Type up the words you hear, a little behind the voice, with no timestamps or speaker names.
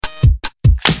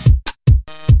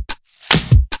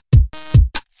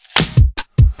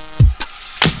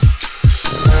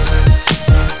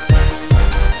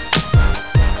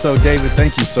So, David,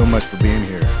 thank you so much for being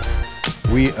here.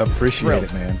 We appreciate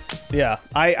it, man. Yeah.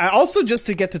 I also, just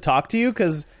to get to talk to you,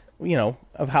 because, you know,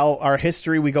 of how our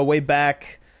history, we go way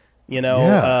back, you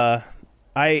know,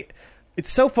 it's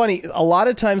so funny. A lot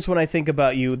of times when I think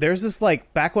about you, there's this,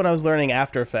 like, back when I was learning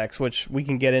After Effects, which we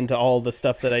can get into all the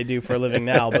stuff that I do for a living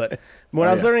now, but when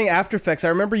I was learning After Effects, I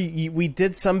remember we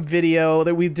did some video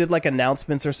that we did, like,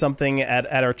 announcements or something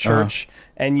at our church,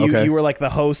 and you were, like, the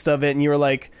host of it, and you were,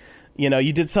 like, you know,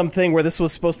 you did something where this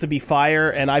was supposed to be fire,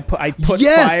 and I put fire into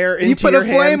your hand. You put a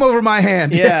flame over my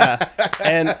hand. Yeah,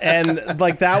 and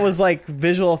like that was like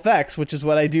visual effects, which is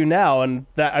what I do now, and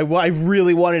that I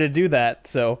really wanted to do that.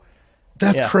 So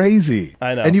that's crazy.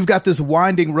 I know. And you've got this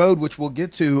winding road, which we'll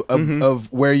get to,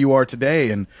 of where you are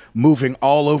today, and moving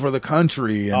all over the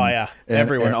country. And,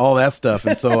 everywhere, and all that stuff.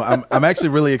 And so I'm actually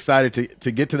really excited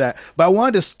to get to that. But I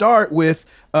wanted to start with,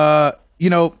 you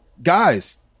know,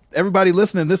 guys. Everybody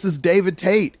listening, this is David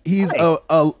Tate. He's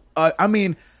I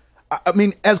mean,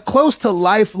 as close to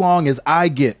lifelong as I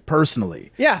get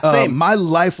personally. Yeah, same. My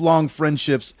lifelong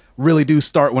friendships really do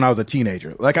start when I was a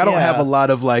teenager. Like, I don't have a lot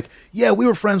of like, we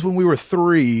were friends when we were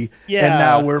 3, and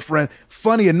now we're friends.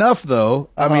 Funny enough, though,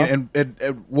 I mean,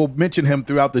 and we'll mention him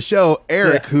throughout the show.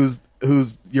 Eric, who's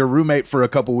your roommate for a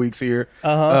couple weeks here.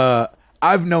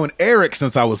 I've known Eric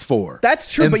since I was 4.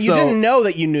 That's true, but you didn't know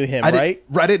that you knew him, right?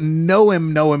 I didn't know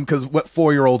him because what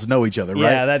 4-year-olds know each other, right?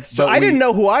 Yeah, that's true. I didn't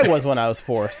know who I was when I was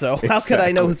 4, so how could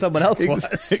I know who someone else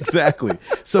was? Exactly.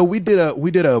 So we did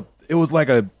it was like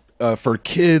a for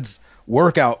kids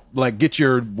workout, like get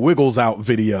your wiggles out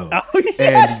video. Oh,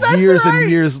 yes, and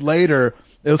years later,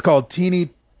 it was called Teeny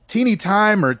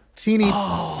Time or Teeny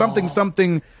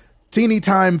something Teeny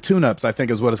Time Tune-Ups, I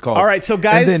think is what it's called. All right, so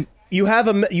guys, you have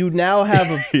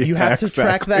to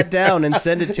track that down and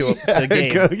send it to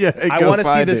Gabe. I want to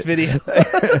see this video.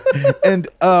 And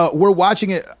we're watching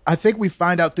it. I think we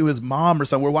find out through his mom or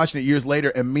something. We're watching it years later,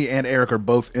 and me and Eric are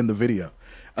both in the video,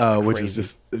 which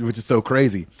is so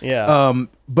crazy. Yeah.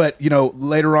 But you know,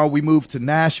 later on we moved to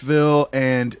Nashville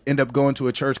and end up going to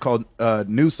a church called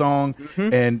New Song,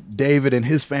 and David and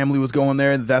his family was going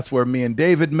there, and that's where me and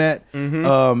David met.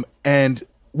 And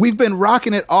we've been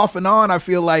rocking it off and on. I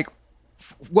feel like.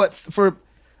 30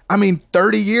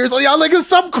 years? Oh, yeah, like it's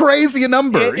some crazy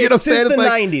number. Since the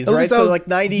 90s, right? So like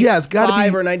 95 it's gotta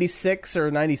be, or 96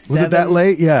 or 97. Was it that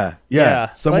late?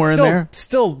 Yeah. Somewhere in there.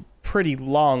 Still pretty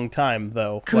long time,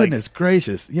 though. Goodness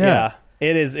gracious. Yeah.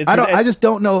 It is. I just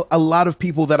don't know a lot of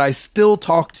people that I still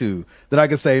talk to that I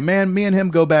could say, man, me and him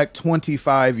go back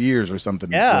 25 years or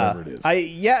something. Yeah. Whatever it is.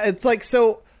 It's like,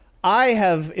 so I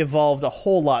have evolved a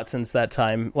whole lot since that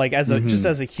time. Like just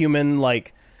as a human,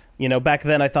 like, you know, back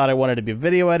then I thought I wanted to be a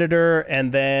video editor,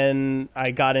 and then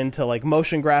I got into like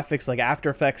motion graphics, like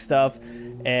After Effects stuff,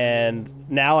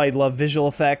 and now I love visual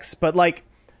effects. But like,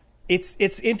 it's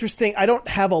interesting. I don't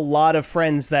have a lot of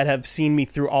friends that have seen me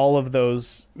through all of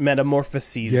those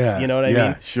metamorphoses. Yeah, you know what I mean?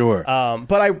 Yeah, sure.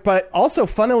 But also,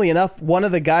 funnily enough, one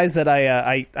of the guys that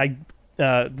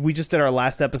we just did our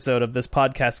last episode of this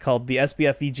podcast called the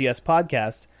SBF EGS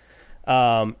podcast.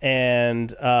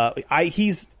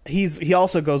 He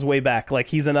also goes way back. Like,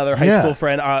 he's another high school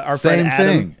friend. Our friend Adam.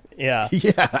 Thing. Yeah.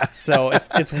 Yeah. So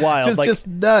it's wild. just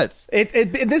nuts.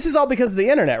 This is all because of the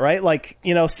internet, right? Like,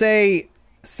 you know, say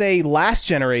last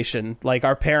generation, like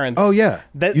our parents. Oh yeah.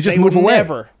 You just move away.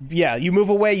 You move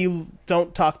away. You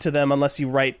don't talk to them unless you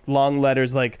write long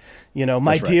letters, like, you know,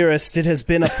 my dearest, it has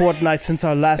been a fortnight since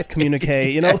our last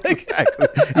communique. You know, like, exactly.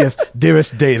 Yes,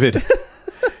 dearest David.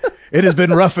 It has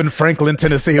been rough in Franklin,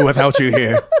 Tennessee without you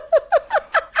here.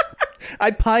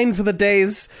 I pine for the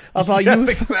days of our youth.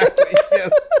 Exactly.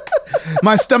 Yes.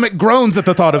 My stomach groans at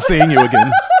the thought of seeing you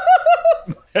again.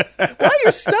 Why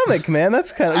your stomach, man?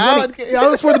 That's kind of...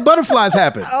 that's where the butterflies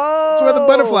happen. Oh. That's where the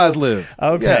butterflies live.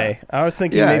 Okay. Yeah. I was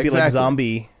thinking maybe like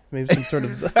zombie. Maybe some sort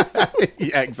of...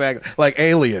 Yeah, exactly. Like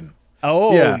Alien.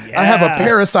 Oh, yeah. I have a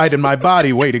parasite in my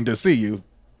body waiting to see you.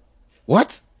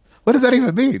 What? What does that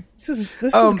even mean? This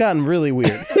has gotten really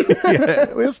weird.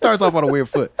 It starts off on a weird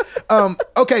foot.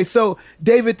 Okay, so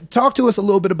David, talk to us a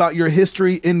little bit about your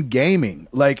history in gaming.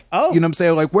 Like, you know what I'm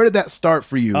saying? Like, where did that start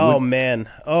for you? Man.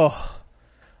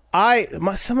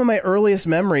 Some of my earliest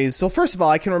memories. So first of all,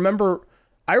 I remember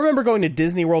going to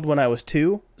Disney World when I was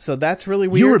 2. So that's really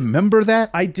weird. You remember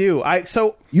that? I do.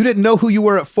 You didn't know who you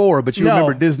were at 4, but you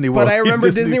remember Disney World. But I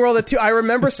remember Disney World at 2. I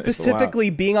remember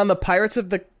specifically being on the Pirates of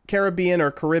the Caribbean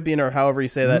or however you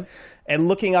say that, and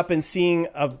looking up and seeing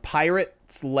a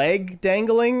pirate's leg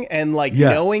dangling, and like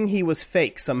knowing he was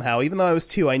fake somehow. Even though I was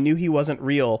 2, I knew he wasn't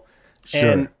real.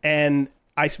 Sure. And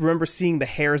I remember seeing the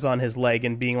hairs on his leg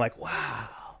and being like, wow.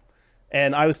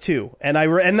 and I was 2. And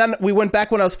and then we went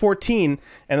back when I was 14,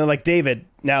 and they're like, David,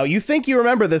 now you think you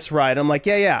remember this ride? I'm like,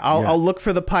 yeah. I'll look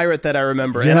for the pirate that I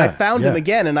remember. And I found him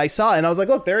again, and I saw it, and I was like,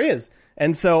 look, there he is.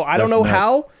 And so I don't know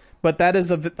how, but that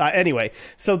is anyway.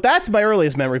 So that's my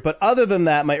earliest memory. But other than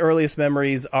that, my earliest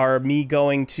memories are me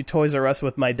going to Toys R Us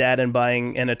with my dad and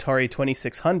buying an Atari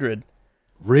 2600.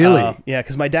 Really? Yeah,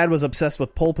 because my dad was obsessed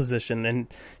with Pole Position, and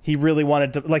he really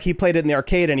wanted to, he played it in the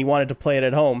arcade, and he wanted to play it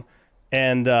at home.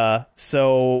 And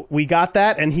so we got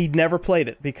that, and he never played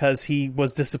it because he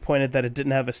was disappointed that it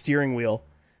didn't have a steering wheel.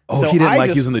 Oh, so he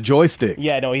didn't using the joystick.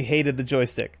 Yeah, no, he hated the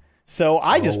joystick. So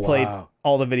I just played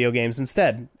all the video games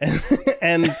instead,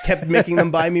 and kept making them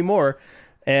buy me more.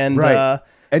 And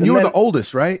and you were the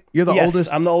oldest, right? You're the oldest? Yes,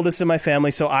 I'm the oldest in my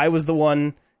family, so I was the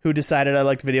one who decided I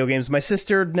liked video games. My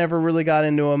sister never really got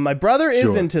into them. My brother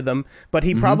is into them, but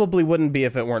he probably wouldn't be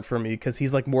if it weren't for me, because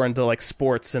he's more into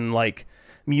sports and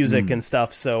music and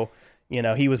stuff. So,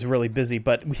 he was really busy,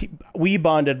 but we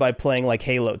bonded by playing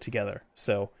Halo together.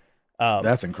 So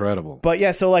that's incredible. But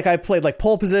yeah, so I played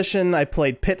Pole Position, I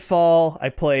played Pitfall, I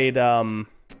played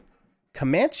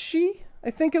Comanche, I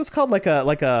think it was called, is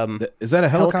that a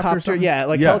helicopter? Yeah,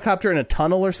 helicopter in a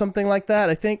tunnel or something like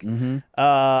that, I think. And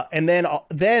then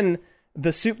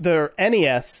the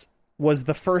NES was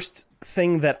the first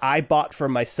thing that I bought for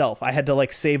myself. I had to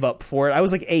save up for it. I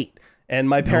was 8, and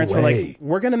my parents were like,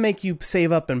 "We're gonna make you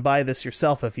save up and buy this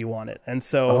yourself if you want it." And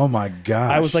so, oh my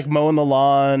gosh, I was mowing the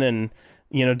lawn and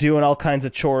doing all kinds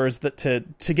of chores that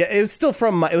to get. It was still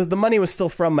the money was still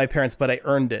from my parents, but I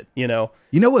earned it. You know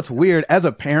what's weird? As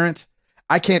a parent,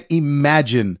 I can't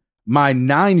imagine my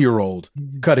 9-year-old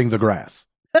cutting the grass.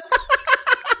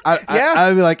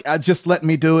 I'd be like, just let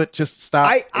me do it. Just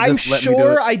stop. I'm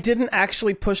sure I didn't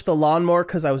actually push the lawnmower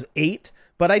because I was 8,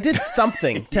 but I did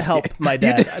something to help my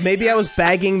dad. Maybe I was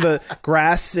bagging the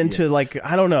grass into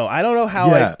I don't know. I don't know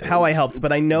how I helped,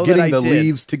 but I know that I did. Getting the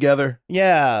leaves together.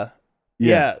 Yeah.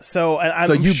 So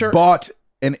I'm you bought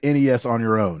an NES on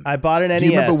your own. I bought an NES. Do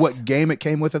you remember what game it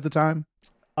came with at the time?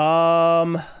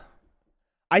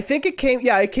 I think it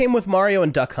came with Mario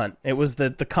and Duck Hunt. It was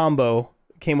the combo.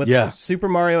 It came with Super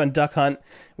Mario and Duck Hunt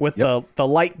with the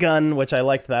light gun, which I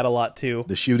liked that a lot too.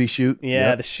 The shooty shoot.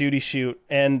 Yeah, the shooty shoot.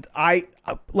 And I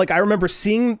remember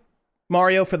seeing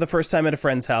Mario for the first time at a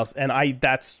friend's house, and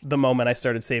that's the moment I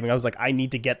started saving. I was like, I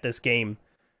need to get this game.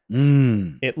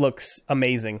 It looks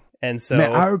amazing. And so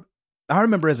man, I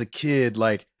remember as a kid,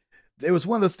 it was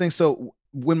one of those things. So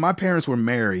when my parents were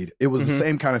married, it was the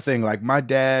same kind of thing. My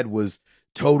dad was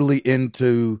totally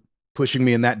into pushing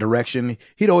me in that direction.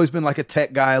 He'd always been a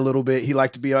tech guy a little bit. He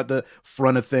liked to be at the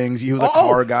front of things. He was a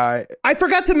car guy. I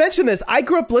forgot to mention this. I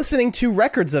grew up listening to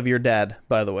records of your dad,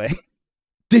 by the way.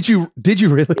 Did you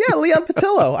really? Yeah, Leon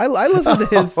Patillo. I listened to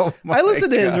his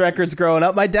to his records growing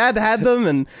up. My dad had them,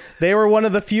 and they were one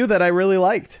of the few that I really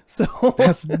liked. So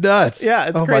that's nuts. Yeah,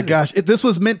 it's crazy. Oh my gosh, this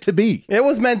was meant to be. It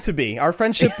was meant to be. Our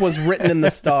friendship was written in the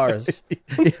stars.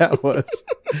 Yeah, it was.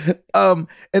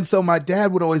 And so my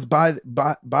dad would always buy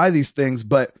these things,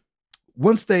 but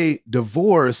once they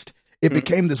divorced, it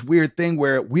became this weird thing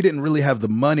where we didn't really have the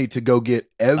money to go get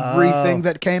everything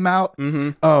that came out.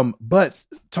 But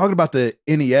talking about the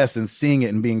NES and seeing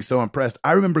it and being so impressed,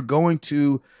 I remember going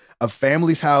to a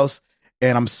family's house,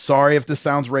 and I'm sorry if this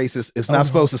sounds racist. It's not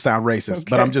supposed to sound racist,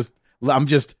 but I'm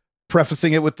just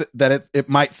prefacing it with that it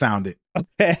might sound it.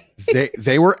 Okay.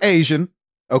 They were Asian,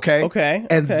 okay?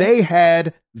 And they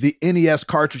had the NES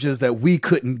cartridges that we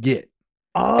couldn't get.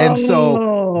 And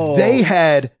so they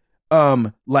had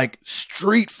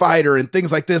Street Fighter and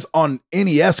things like this on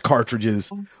NES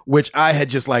cartridges, which I had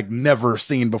just never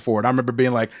seen before. And I remember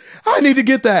being I need to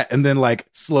get that. And then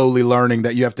slowly learning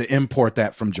that you have to import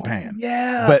that from Japan.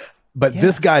 Yeah. But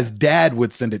this guy's dad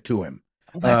would send it to him.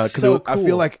 That's so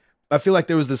cool. I feel like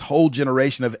there was this whole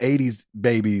generation of 80s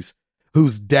babies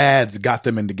whose dads got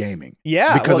them into gaming.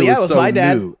 Yeah. Because it was so my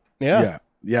dad. New. Yeah.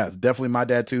 Yeah. It's definitely my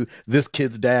dad too. This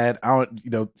kid's dad,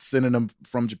 sending them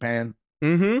from Japan.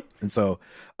 And so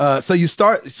you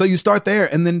start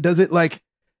there, and then does it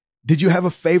did you have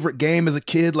a favorite game as a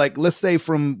kid? Let's say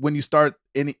from when you start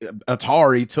any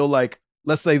Atari till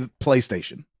let's say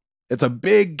PlayStation. It's a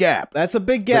big gap. That's a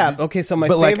big gap. Okay, so my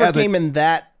favorite game in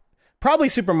that, probably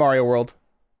Super Mario World.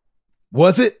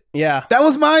 Was it? Yeah, that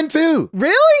was mine too.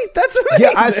 Really? That's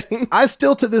amazing. Yeah, I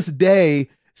still to this day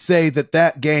say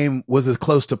that game was as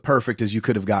close to perfect as you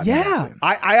could have gotten. Yeah.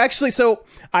 I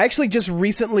actually just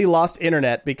recently lost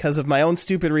internet because of my own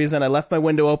stupid reason. I left my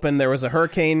window open. There was a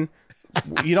hurricane.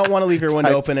 You don't want to leave your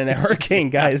window open in a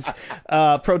hurricane, guys.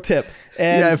 Pro tip.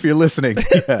 And if you're listening,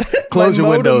 close your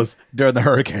windows during the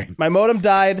hurricane. My modem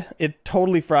died. It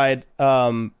totally fried.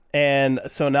 And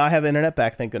so now I have internet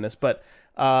back, thank goodness. But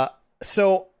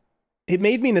so it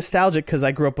made me nostalgic because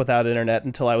I grew up without internet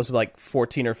until I was like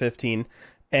 14 or 15.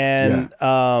 And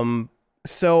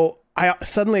so I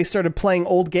suddenly started playing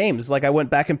old games. Like I went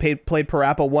back and played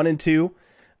Parappa 1 and 2.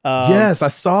 Yes, I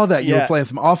saw that you were playing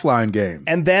some offline games.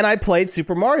 And then I played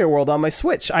Super Mario World on my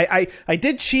Switch. I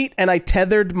did cheat, and I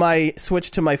tethered my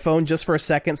Switch to my phone just for a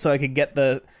second so I could get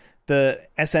the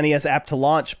SNES app to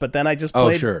launch. But then I just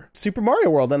played Super Mario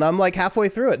World, and I'm like halfway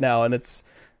through it now, and it's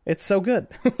so good.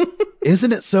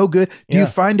 Isn't it so good? Do you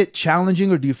find it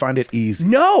challenging or do you find it easy?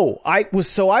 No, I was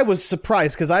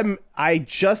surprised because I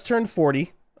just turned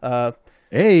 40.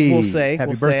 Hey, we'll say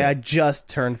birthday. I just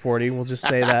turned 40. We'll just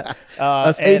say that.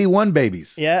 Us 81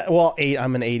 babies. Yeah, well,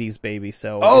 I'm an 80s baby,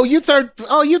 so you turned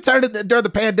it during the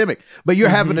pandemic, but you're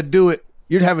having to do it.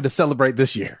 You're having to celebrate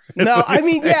this year. No, I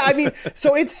mean,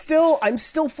 so I'm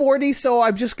still 40, so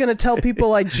I'm just going to tell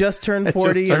people I just turned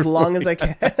 40 as long as I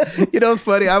can. You know, it's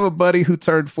funny. I have a buddy who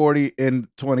turned 40 in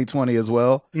 2020 as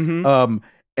well. Mm-hmm.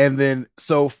 And then,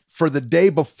 so for the day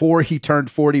before he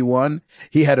turned 41,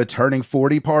 he had a turning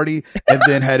 40 party and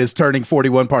then had his turning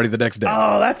 41 party the next day.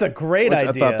 Oh, that's a great idea.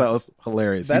 I thought that was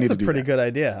hilarious. That's a pretty good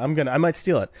idea. I might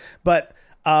steal it. But,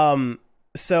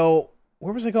 so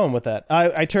where was I going with that?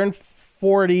 I turned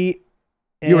 40.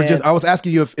 I was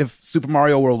asking you if Super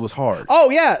Mario World was hard. Oh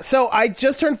yeah. So I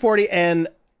just turned 40 and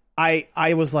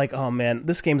I was like, oh man,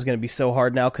 this game's going to be so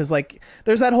hard now. Cause like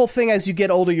there's that whole thing as you get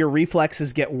older, your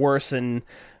reflexes get worse and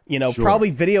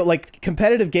probably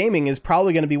competitive gaming is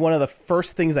probably going to be one of the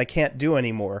first things I can't do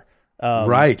anymore.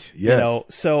 Right.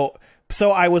 Yes. So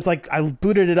I was like, I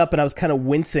booted it up and I was kind of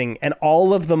wincing and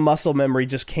all of the muscle memory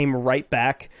just came right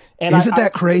back. And isn't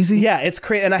that crazy? Yeah, it's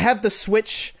crazy. And I have the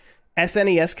Switch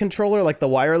SNES controller, like the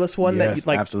wireless one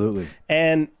absolutely.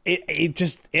 And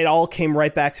it all came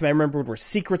right back to me. I remembered where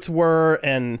secrets were,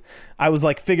 and I was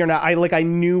like figuring out. I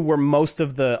knew where most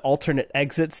of the alternate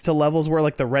exits to levels were,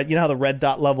 like the red. You know how the red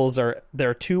dot levels are? There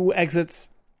are 2 exits.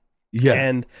 Yeah,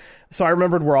 and so I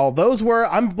remembered where all those were.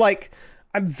 I'm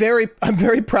very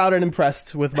proud and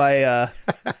impressed with my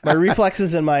my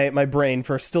reflexes and my brain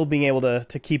for still being able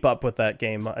to keep up with that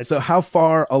game. So how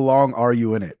far along are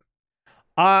you in it?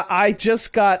 I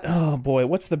just got, oh boy,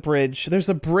 what's the bridge? There's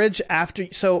a bridge after,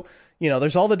 so,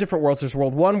 there's all the different worlds. There's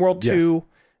World 1, World 2,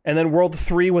 and then World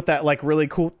 3 with that, like, really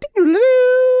cool, you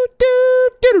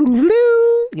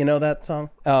know that song?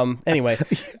 Anyway,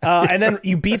 and then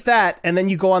you beat that, and then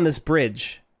you go on this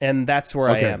bridge, and that's where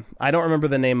I am. I don't remember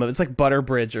the name of it. It's like Butter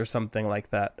Bridge or something like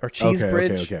that, or Cheese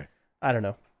Bridge. Okay. I don't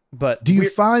know. But do you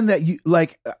find that you,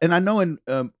 like, and I know in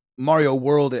Mario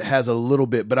World it has a little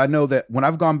bit, but I know that when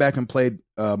I've gone back and played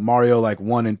Mario like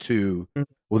 1 and 2,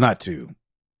 well not 2,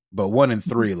 but 1 and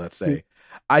 3, let's say,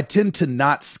 I tend to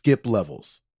not skip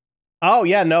levels. Oh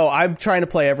yeah, no, I'm trying to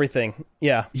play everything.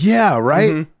 Yeah. Yeah, right?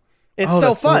 Mm-hmm. It's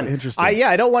so fun. So interesting.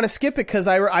 I don't want to skip it because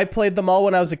I played them all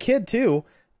when I was a kid too.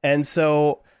 And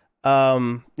so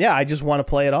I just want to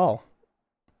play it all.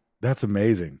 That's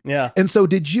amazing. Yeah. And so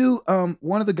did you,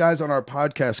 one of the guys on our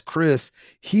podcast, Chris,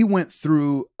 he went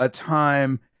through a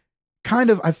time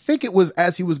kind of, I think it was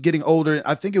as he was getting older.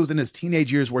 I think it was in his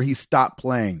teenage years where he stopped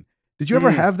playing. Did you ever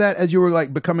have that as you were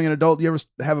like becoming an adult? Do you ever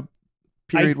have a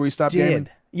period where you stopped gaming?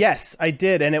 Yes, I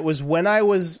did. And it was when I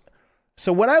was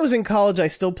in college, I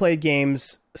still played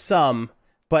games some,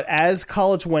 but as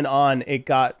college went on, it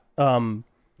got,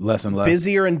 less and less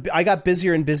busier, and I got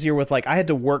busier and busier with like I had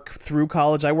to work through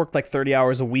college. I worked like 30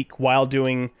 hours a week while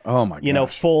doing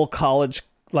full college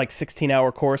like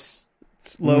 16-hour course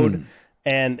load,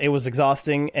 and it was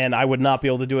exhausting. And I would not be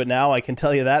able to do it now. I can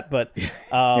tell you that. But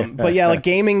like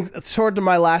gaming sort of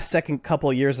my second couple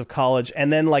of years of college,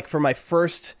 and then like for my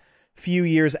first few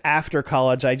years after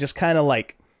college, I just kind of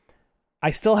like I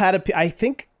still had I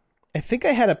think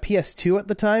I had a PS2 at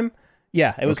the time.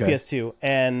 Yeah, it was PS2,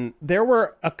 and there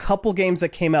were a couple games that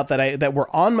came out that were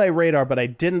on my radar, but I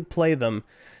didn't play them.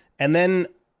 And then,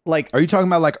 like, are you talking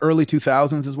about like early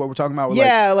 2000s? Is what we're talking about?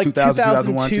 Yeah, like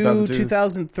 2002,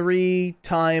 2003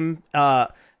 time.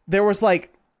 There was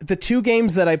like the 2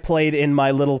 games that I played in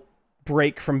my little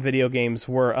break from video games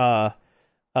were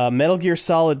Metal Gear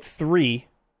Solid 3,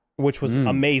 which was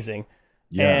amazing,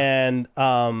 and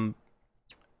what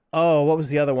was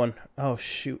the other one? Oh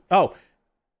shoot! Oh.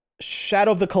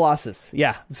 Shadow of the Colossus.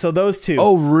 Yeah. So those 2.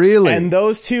 Oh, really? And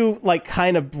those 2 like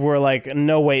kind of were like,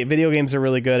 no wait, video games are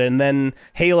really good. And then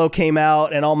Halo came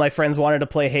out and all my friends wanted to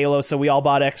play Halo. So we all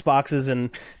bought Xboxes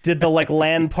and did the like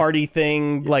LAN party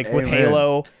thing, like with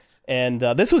Halo. And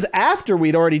this was after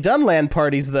we'd already done LAN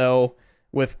parties though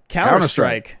with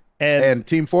Counter-Strike. And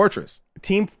Team Fortress.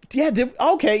 Team Fortress.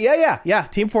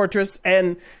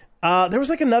 And There was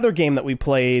like another game that we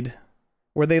played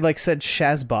where they like said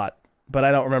Shazbot, but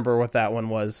I don't remember what that one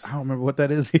was. I don't remember what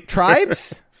that is.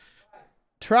 Tribes?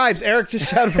 Tribes. Eric just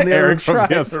shouted from the other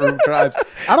room. Tribes.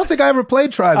 I don't think I ever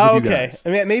played Tribes with you guys. I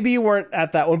mean, maybe you weren't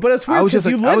at that one, but it's weird because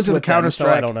you lived with them, so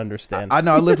I don't understand. I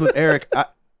know, I lived with Eric.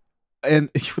 And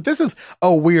this is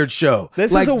a weird show.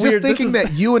 This is a weird... Just thinking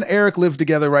that you and Eric live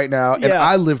together right now, and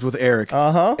I lived with Eric.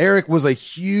 Eric was a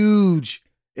huge...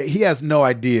 He has no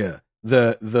idea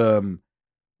the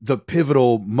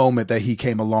pivotal moment that he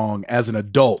came along as an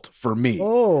adult for me.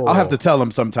 I'll have to tell him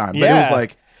sometime.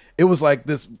 But it was like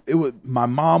this. My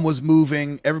mom was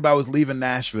moving. Everybody was leaving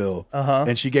Nashville,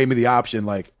 and she gave me the option: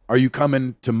 like, are you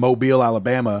coming to Mobile,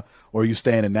 Alabama, or are you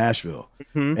staying in Nashville?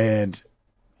 And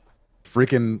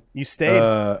freaking, you stayed.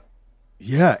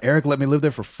 Yeah, Eric let me live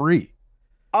there for free.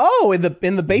 Oh, in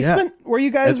the basement where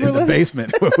you guys were living? In the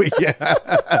basement.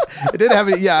 It didn't have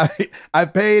any. Yeah, I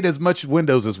paid as much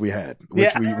windows as we had,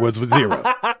 which was 0.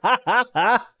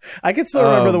 I can still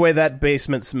remember the way that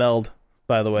basement smelled.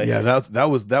 By the way, that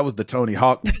was the Tony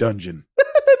Hawk dungeon.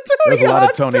 There's a lot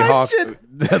of Tony Hawk.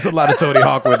 There's a lot of Tony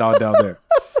Hawk went on down there.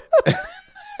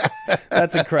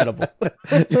 That's incredible.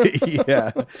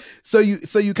 Yeah. So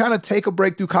you kind of take a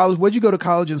break through college. Where'd you go to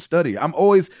college and study?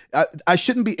 I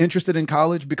shouldn't be interested in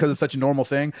college because it's such a normal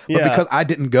thing, but because I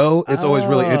didn't go, it's always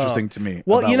really interesting to me.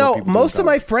 Well, most of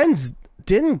my friends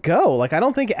didn't go. Like, I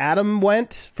don't think Adam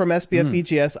went from SBF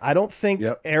EGS. I don't think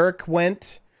Eric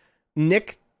went.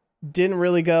 Nick didn't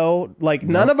really go. Like,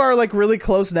 none of our like really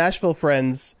close Nashville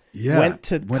friends went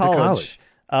to college.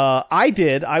 I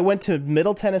did. I went to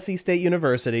Middle Tennessee State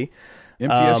University.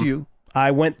 MTSU. I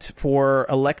went for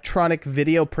electronic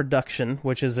video production,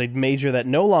 which is a major that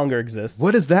no longer exists.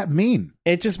 What does that mean?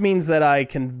 It just means that I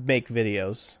can make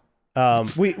videos.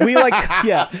 We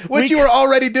like which you were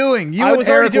already doing. You and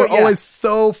Eric were always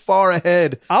so far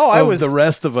ahead of the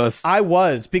rest of us. I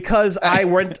was because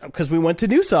we went to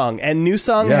New Song, and New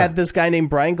Song had this guy named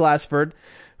Brian Glassford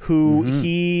who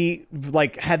he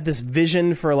like had this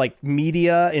vision for like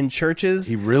media in churches.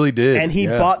 He really did. And he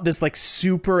bought this like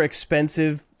super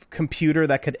expensive computer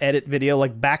that could edit video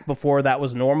like back before that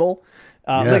was normal.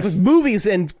 Like movies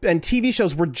and TV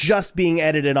shows were just being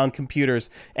edited on computers,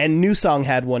 and New Song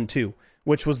had one too,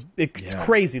 which was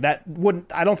crazy. That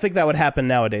I don't think that would happen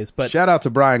nowadays. But shout out to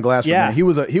Brian Glassford. Man. He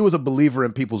was a believer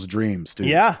in people's dreams too.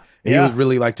 He was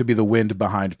really like to be the wind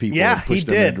behind people and push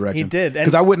them in a direction. He did.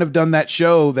 Because I wouldn't have done that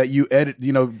show that you edit,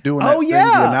 doing that thing, the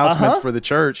announcements for the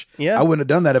church. I wouldn't have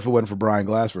done that if it wasn't for Brian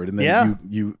Glassford. And then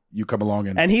you come along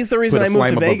and he's the reason I moved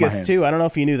to Vegas too. I don't know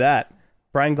if you knew that.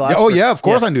 Brian Glassford. Of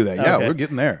course I knew that. Yeah, we're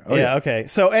getting there. Okay.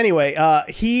 So anyway,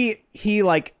 he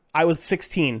like, I was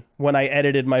 16 when I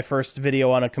edited my first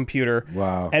video on a computer.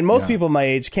 Wow. And most people my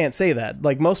age can't say that.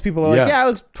 Like, most people are like, I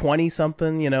was 20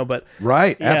 something, but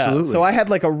right. Absolutely. So I had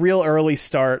like a real early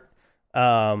start.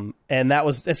 And that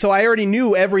was, so I already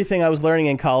knew everything I was learning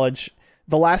in college.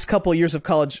 The last couple of years of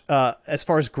college, as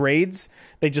far as grades,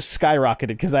 they just skyrocketed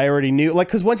because I already knew, like,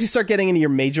 because once you start getting into your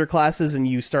major classes and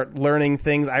you start learning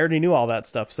things, I already knew all that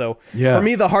stuff. So for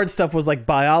me, the hard stuff was like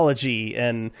biology,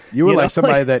 and you were like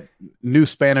somebody that knew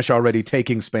Spanish already,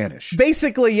 taking Spanish.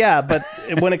 Basically, yeah. But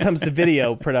when it comes to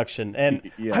video production, and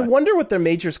I wonder what their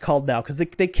major's called now, because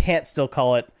they can't still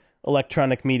call it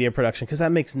electronic media production, because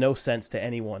that makes no sense to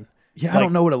anyone. Yeah, I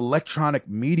don't know what electronic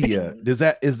media is.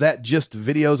 That just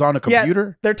videos on a computer?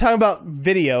 Yeah, they're talking about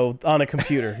video on a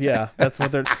computer. Yeah, that's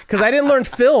what they're. Because I didn't learn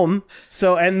film,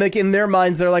 so and like in their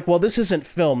minds they're like, well, this isn't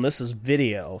film, this is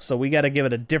video, so we got to give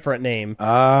it a different name.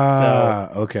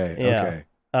 Okay, okay,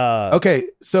 okay.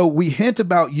 So we hint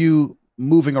about you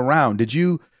moving around. Did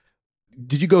you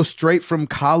go straight from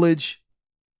college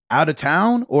out of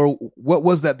town, or what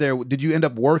was that there? Did you end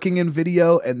up working in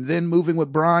video and then moving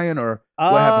with Brian, or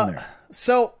what happened there?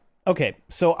 So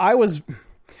I was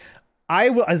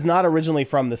not originally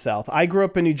from the South. I grew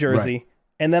up in New Jersey,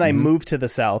 and then I moved to the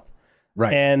South.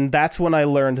 Right. And that's when I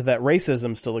learned that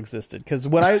racism still existed. Because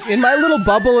in my little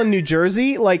bubble in New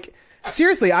Jersey, like,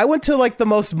 seriously, I went to like the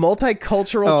most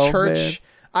multicultural church.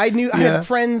 Man. I had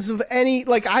friends of any,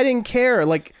 like, I didn't care.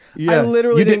 Like, I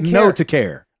literally didn't know to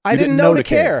care. I didn't know to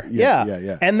care.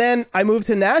 Yeah. And then I moved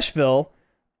to Nashville,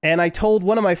 and I told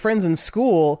one of my friends in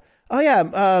school,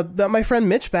 my friend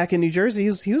Mitch back in New Jersey,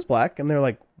 he was black. And they're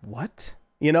like, what?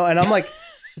 And I'm like,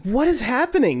 what is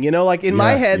happening? Like in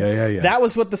my head, that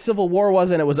was what the Civil War was,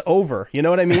 and it was over. You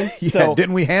know what I mean? So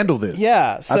didn't we handle this?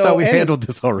 Yeah. I thought we handled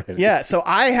this already. Yeah. So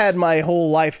I had my whole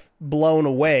life blown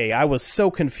away. I was so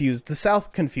confused. The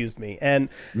South confused me. And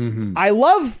I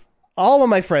love all of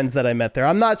my friends that I met there.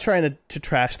 I'm not trying to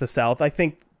trash the South. I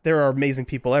think there are amazing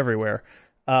people everywhere.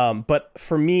 But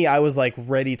for me, I was like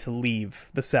ready to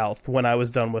leave the South when I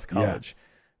was done with college.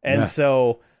 Yeah. And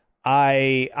so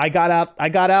I got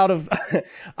out of,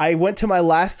 I went to my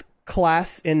last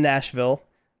class in Nashville.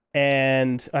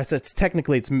 And I said,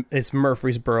 technically it's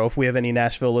Murfreesboro. If we have any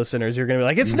Nashville listeners, you're going to be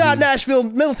like, it's not Nashville.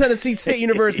 Middle Tennessee State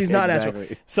University is not exactly.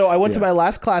 Nashville. So I went to my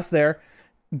last class there,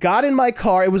 got in my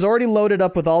car. It was already loaded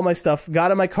up with all my stuff.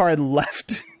 Got in my car and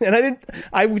left. And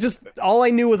all I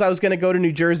knew was I was going to go to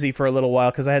New Jersey for a little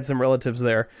while because I had some relatives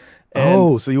there.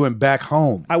 And so you went back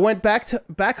home. I went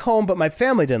back home, but my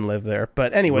family didn't live there.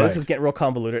 But anyway, This is getting real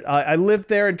convoluted. I lived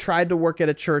there and tried to work at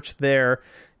a church there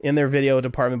in their video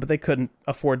department, but they couldn't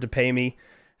afford to pay me.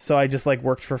 So I just like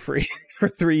worked for free for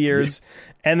 3 years.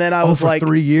 And then I was for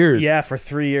 3 years. Yeah, for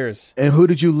 3 years. And who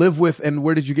did you live with and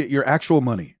where did you get your actual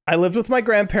money? I lived with my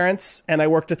grandparents and I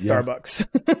worked at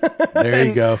Starbucks. There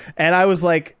you go. And I was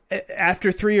like,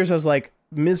 after 3 years, I was like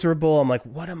miserable. I'm like,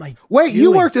 what am I Wait, doing?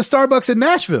 You worked at Starbucks in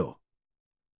Nashville.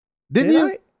 Didn't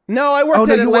you? No, I worked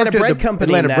at Atlanta Bread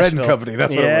Company. Atlanta Bread Company.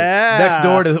 That's what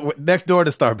it was. Next door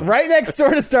to Starbucks. Right next door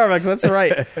to Starbucks. That's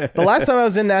right. The last time I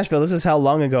was in Nashville, this is how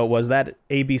long ago it was. That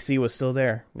ABC was still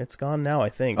there. It's gone now, I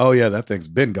think. Oh yeah, that thing's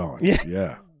been gone.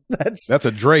 Yeah. That's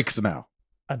a Drake's now.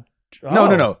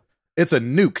 No. It's a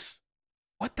Nukes.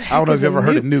 What the heck? I don't know if you ever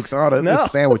heard of Nukes.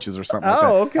 It's sandwiches or something like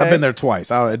that. Okay. I've been there twice.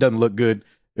 It doesn't look good.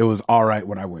 It was all right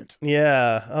when I went.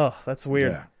 Yeah. Oh, that's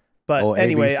weird. Yeah. But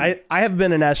anyway, I have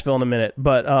been in Nashville in a minute.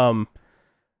 But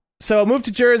so I moved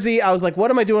to Jersey. I was like,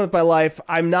 what am I doing with my life?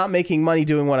 I'm not making money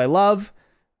doing what I love.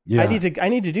 Yeah. I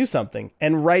need to do something.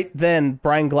 And right then,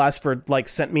 Brian Glassford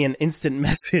sent me an instant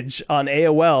message on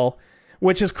AOL,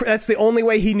 that's the only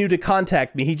way he knew to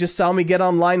contact me. He just saw me get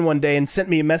online one day and sent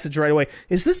me a message right away.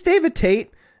 Is this David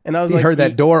Tate? And I was heard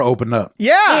that door open up.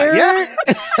 Yeah.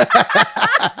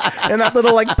 And that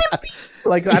little I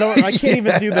can't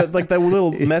even do the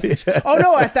little message. Oh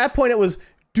no, at that point it was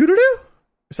doo-doo-doo.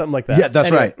 Something like that. Yeah, that's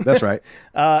right. That's right.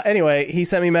 Anyway, he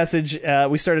sent me a message.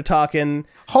 We started talking.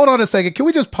 Hold on a second. Can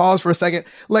we just pause for a second?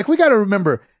 We got to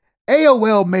remember,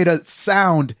 AOL made a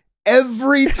sound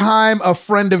every time a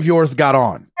friend of yours got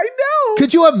on. I know.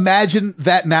 Could you imagine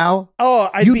that now? Oh,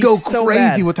 I'd be go so crazy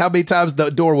mad. with how many times the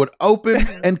door would open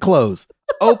and close,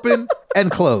 open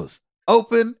and close,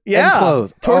 open and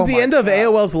close. Towards the end of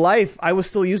AOL's life, I was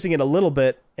still using it a little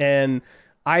bit, and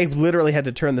I literally had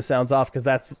to turn the sounds off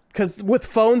because with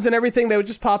phones and everything, they would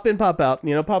just pop in, pop out,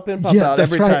 pop in, pop out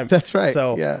every time. That's right.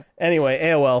 So anyway,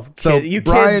 AOL. So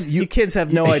Brian, you kids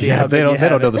have no idea. How they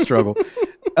don't know the struggle.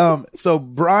 So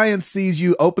Brian sees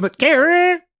you open the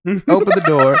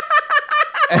door.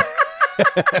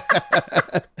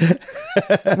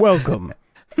 Welcome.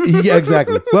 Yeah,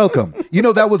 exactly. Welcome.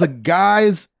 That was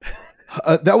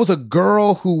a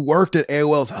girl who worked at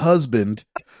AOL's husband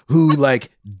who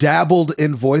dabbled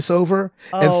in voiceover.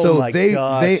 And so they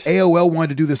AOL wanted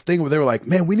to do this thing where they were like,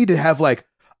 man, we need to have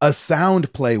a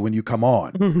sound play when you come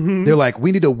on. They're like,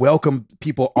 we need to welcome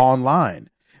people online.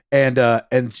 And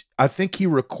I think he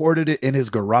recorded it in his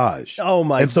garage. Oh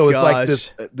my! And so it's like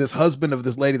this husband of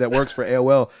this lady that works for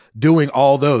AOL doing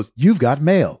all those. You've got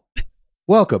mail.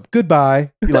 Welcome.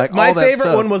 Goodbye. My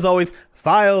favorite one was always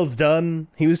files done.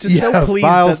 He was just so pleased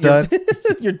files done.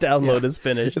 Your download is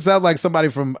finished. It sounded like somebody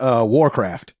from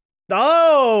Warcraft.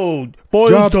 Oh,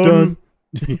 files done.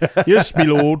 Yes, my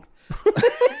lord.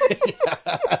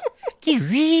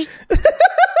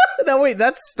 No, wait.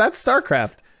 That's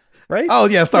StarCraft. Right? Oh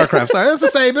yeah, StarCraft. Sorry, it's the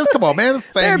same. Come on, man. It's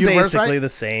the same. They're universe, basically right? The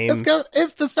same.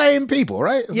 It's the same people,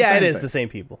 right? It's it is the same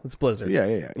people. It's Blizzard.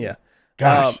 Yeah.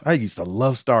 Gosh, I used to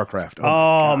love StarCraft.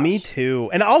 Oh me too.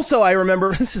 And also, I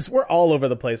remember we're all over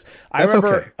the place. I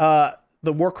remember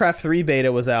the Warcraft 3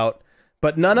 beta was out,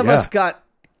 but none of us got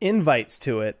invites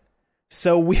to it.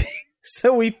 So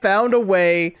we found a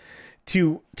way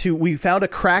we found a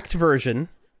cracked version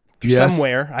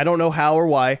somewhere. I don't know how or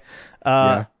why.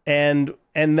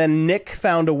 And then Nick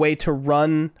found a way to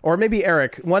run, or maybe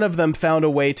Eric, one of them found a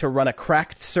way to run a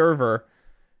cracked server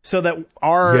so that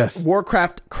our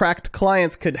Warcraft cracked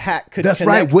clients could That's connect.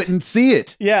 right, wouldn't see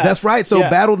it. Yeah. That's right. So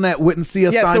Battle.net wouldn't see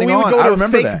us signing on. So we would go to a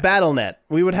fake that. Battle.net.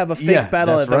 We would have a fake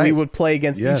Battle.net that we would play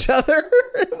against each other.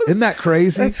 Isn't that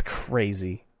crazy? That's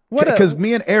crazy. Because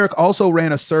me and Eric also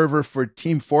ran a server for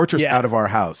Team Fortress out of our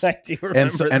house. I do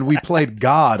remember and we played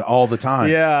God all the time.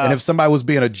 Yeah. And if somebody was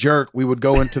being a jerk, we would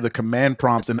go into the command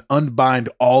prompts and unbind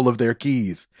all of their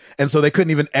keys. And so they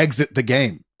couldn't even exit the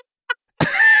game.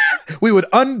 We would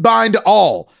unbind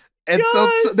all. And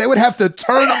so they would have to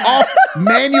turn off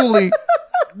manually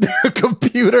their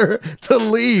computer to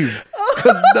leave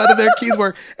because none of their keys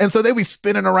work. And so they'd be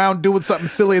spinning around doing something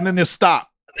silly and then just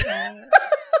stop.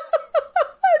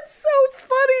 So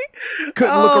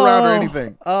Couldn't look around or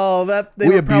anything. Oh, they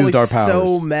were probably our powers.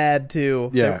 So mad too.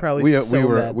 Yeah, we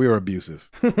were abusive.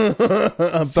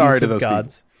 Sorry to those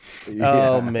gods.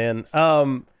 Oh man.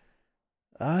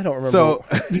 I don't remember. So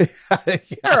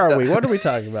where are we? What are we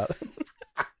talking about?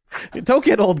 Don't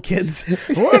get old, kids.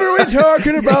 What are we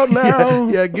talking about now?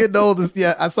 Yeah, getting old is.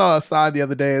 Yeah, I saw a sign the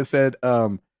other day that said,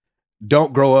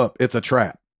 "Don't grow up. It's a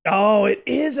trap." Oh, it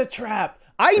is a trap.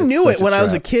 I knew it when I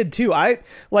was a kid too.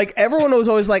 Everyone was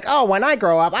always like, "Oh, when I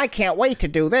grow up, I can't wait to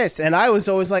do this," and I was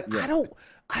always like, "I don't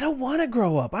want to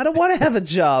grow up. I don't want to have a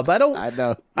job. I know.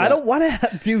 Yeah. I don't want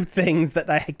to do things that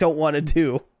I don't want to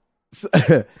do."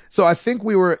 So I think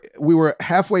we were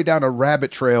halfway down a rabbit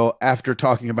trail after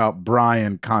talking about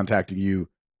Brian contacting you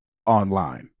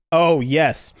online. Oh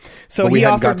yes. So he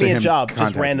offered me a job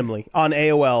just randomly on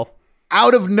AOL.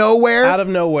 Out of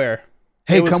nowhere.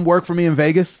 Hey, come work for me in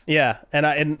Vegas. Yeah, and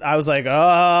I was like,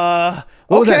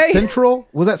 What was that, Central?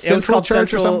 Was that Central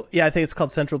Church or something? Yeah, I think it's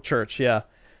called Central Church. Yeah,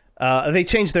 they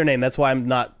changed their name. That's why I'm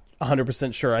not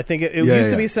 100% sure. I think it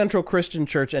used to be Central Christian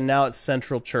Church, and now it's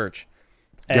Central Church.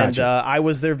 And gotcha. I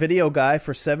was their video guy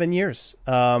for 7 years.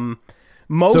 Mostly,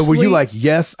 so were you like,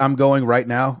 yes, I'm going right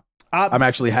now? I'm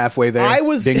actually halfway there. I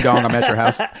was ding dong. I'm at your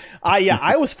house.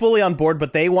 I was fully on board,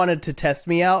 but they wanted to test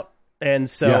me out, and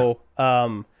so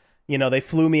they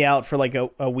flew me out for like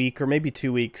a week or maybe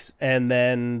 2 weeks, and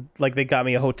then like they got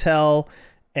me a hotel,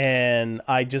 and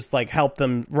I just like helped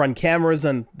them run cameras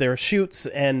and their shoots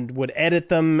and would edit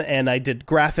them, and I did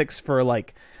graphics for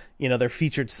like their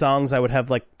featured songs. I would have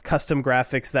like custom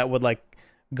graphics that would like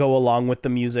go along with the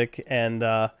music, and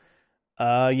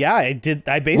I did.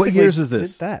 I basically what years is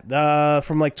this? Did that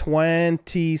from like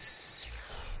 20.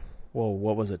 Whoa,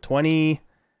 what was it?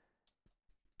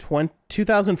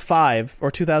 2005 or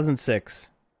 2006,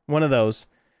 one of those,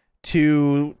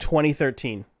 to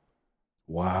 2013.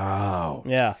 Wow.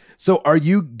 Yeah. So are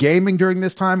you gaming during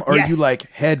this time, or are you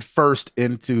like head first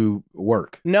into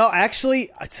work? No,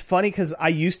 actually, it's funny because I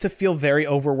used to feel very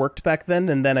overworked back then,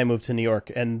 and then I moved to New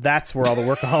York, and that's where all the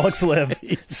workaholics live.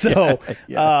 So,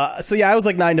 I was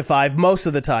like 9 to 5 most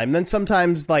of the time. Then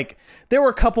sometimes like there were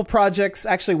a couple projects.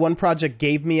 Actually, one project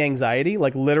gave me anxiety.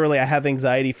 Like literally, I have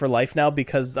anxiety for life now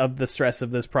because of the stress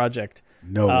of this project.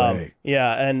 No way.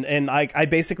 Yeah, and I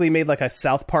basically made like a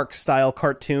South Park style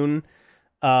cartoon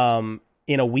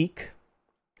in a week,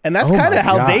 and that's kind of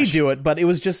how they do it, but it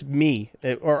was just me.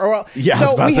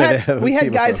 So we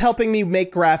had guys helping me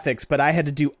make graphics, but I had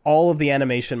to do all of the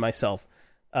animation myself.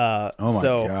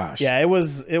 Gosh. Yeah, it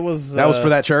was that was for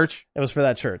that church. It was for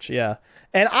that church. Yeah.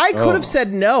 And I could have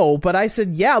said no, but I said,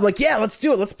 yeah. I'm like, yeah, let's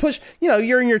do it. Let's push.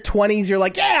 You're in your 20s. You're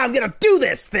like, yeah, I'm going to do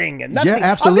this thing. And nothing,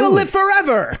 I'm going to live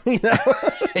forever.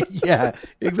 Yeah,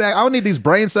 exactly. I don't need these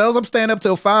brain cells. I'm staying up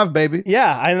till 5, baby.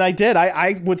 Yeah, and I did.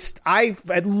 I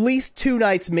at least 2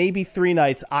 nights, maybe 3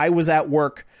 nights, I was at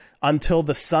work until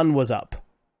the sun was up.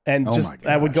 And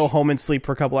I would go home and sleep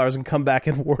for a couple hours and come back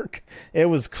and work. It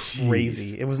was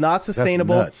crazy. Jeez. It was not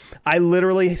sustainable. I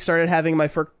literally started having my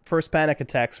first panic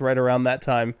attacks right around that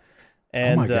time.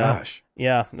 And, oh my gosh.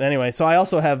 Yeah. Anyway, so I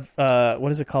also have,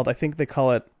 what is it called? I think they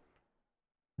call it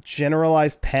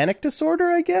generalized panic disorder,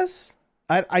 I guess.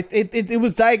 It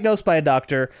was diagnosed by a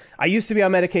doctor. I used to be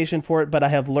on medication for it, but I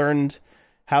have learned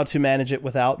how to manage it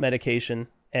without medication.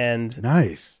 And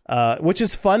nice, which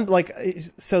is fun. Like,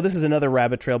 so this is another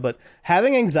rabbit trail, but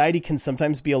having anxiety can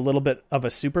sometimes be a little bit of a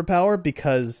superpower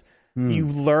because you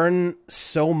learn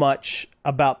so much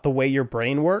about the way your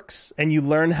brain works, and you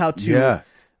learn how to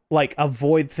like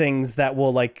avoid things that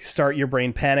will like start your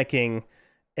brain panicking,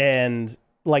 and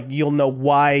like you'll know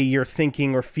why you're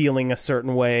thinking or feeling a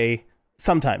certain way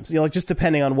sometimes, like just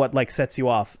depending on what like sets you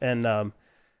off. And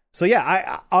so yeah,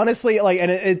 I honestly like,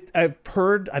 and I've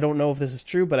heard, I don't know if this is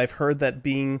true, but I've heard that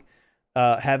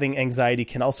having anxiety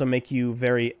can also make you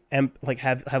very have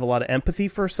a lot of empathy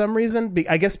for some reason.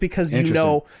 I guess because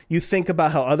you think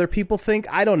about how other people think.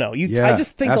 I don't know. I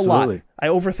just think a lot. I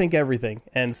overthink everything,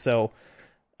 and so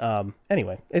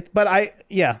anyway,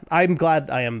 I'm glad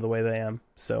I am the way that I am.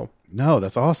 So no,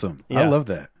 that's awesome. Yeah. I love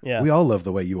that. Yeah, we all love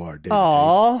the way you are, David.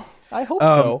 Aw, I hope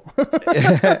so.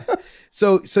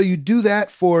 So you do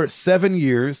that for 7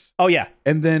 years. Oh yeah.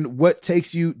 And then what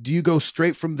takes you? Do you go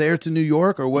straight from there to New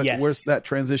York, or what? Yes. Where's that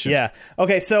transition? Yeah.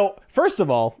 Okay. So first of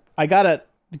all, I got a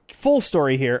full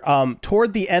story here.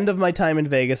 Toward the end of my time in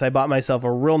Vegas, I bought myself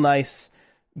a real nice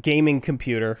gaming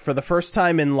computer for the first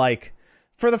time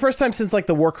since like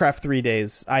the Warcraft 3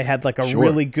 days. I had like a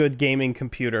really good gaming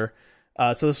computer.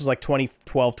 So this was like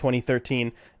 2012,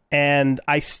 2013. And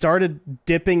I started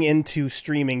dipping into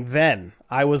streaming then.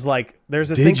 I was like, there's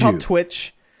this thing called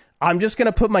Twitch. I'm just going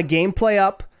to put my gameplay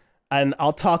up and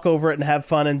I'll talk over it and have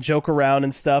fun and joke around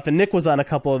and stuff. And Nick was on a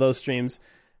couple of those streams,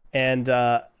 and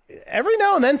every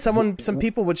now and then some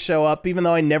people would show up, even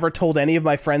though I never told any of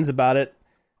my friends about it.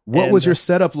 What was your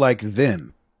setup like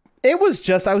then? It was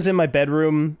just, I was in my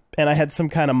bedroom and I had some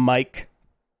kind of mic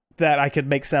that I could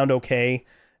make sound okay.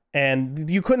 And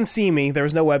you couldn't see me. There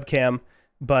was no webcam,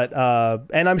 but,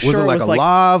 and I'm sure it was like a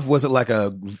lav? Was it like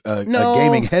a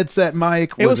gaming headset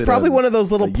mic? It was probably one of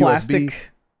those little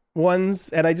plastic ones.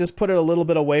 And I just put it a little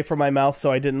bit away from my mouth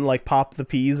so I didn't like pop the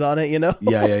peas on it, you know?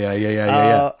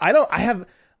 Yeah.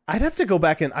 I'd have to go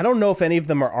back and I don't know if any of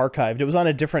them are archived. It was on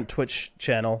a different Twitch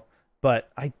channel,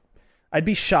 but I'd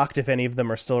be shocked if any of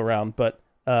them are still around. But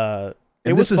and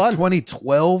this is fun.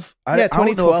 2012. Yeah, 2012. I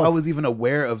don't know if I was even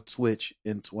aware of Twitch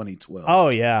in 2012. Oh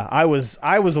yeah, I was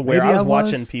aware. I was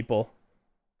watching people.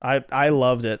 I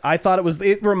loved it. I thought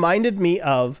it reminded me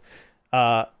of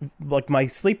like my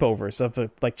sleepovers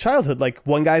of like childhood. Like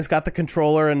one guy's got the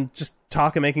controller and just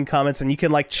talking, making comments, and you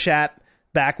can like chat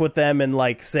back with them and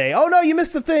like say, "Oh no, you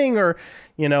missed the thing," or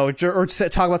you know, or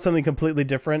talk about something completely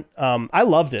different. I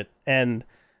loved it, and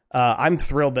I'm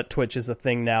thrilled that Twitch is a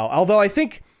thing now. Although I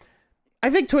think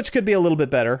Twitch could be a little bit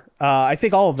better. I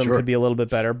think all of them could be a little bit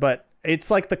better, but it's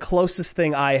like the closest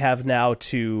thing I have now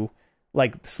to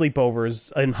like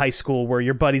sleepovers in high school where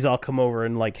your buddies all come over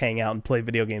and like hang out and play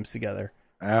video games together.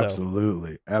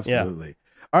 Absolutely. Yeah.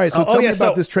 All right, so tell me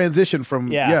about this transition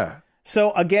from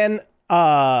So again,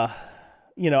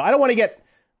 you know, I don't want to get,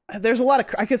 there's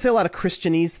I could say a lot of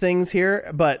Christianese things here,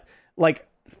 but like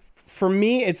for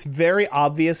me, it's very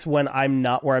obvious when I'm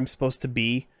not where I'm supposed to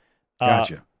be.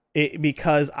 Gotcha.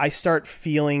 Because I start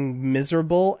feeling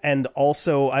miserable, and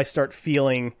also I start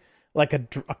feeling like a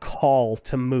call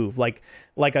to move,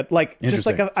 it's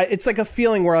like a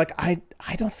feeling where like I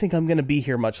don't think I'm going to be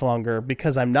here much longer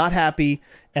because I'm not happy,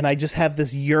 and I just have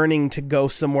this yearning to go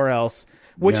somewhere else.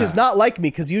 Which is not like me,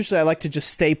 because usually I like to just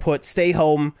stay put, stay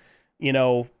home, you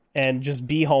know, and just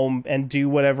be home and do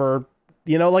whatever,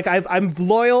 you know, like I'm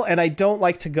loyal and I don't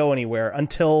like to go anywhere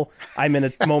until I'm in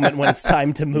a moment when it's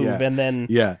time to move. And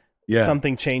then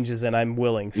something changes and I'm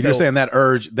willing. So, you're saying that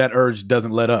urge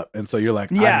doesn't let up. And so you're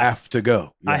like, I have to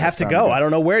go. I have to go. I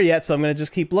don't know where yet. So I'm going to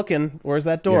just keep looking. Where's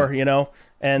that door, you know?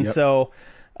 And so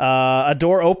a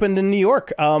door opened in New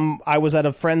York. I was at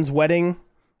a friend's wedding,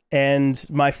 and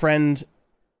my friend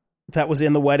that was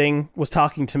in the wedding was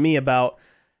talking to me about,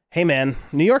 hey man,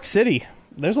 New York City,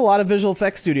 there's a lot of visual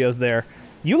effects studios there.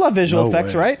 You love visual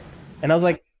effects, right? And I was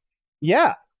like,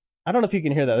 yeah. I don't know if you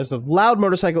can hear that. There's a loud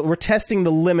motorcycle. We're testing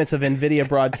the limits of NVIDIA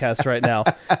broadcast right now.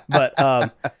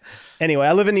 But anyway,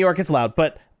 I live in New York. It's loud.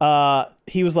 But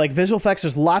he was like, visual effects,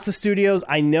 there's lots of studios.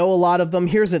 I know a lot of them.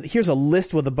 Here's a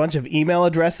list with a bunch of email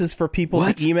addresses for people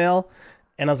to email.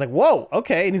 And I was like, whoa,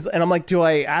 okay. And I'm like, do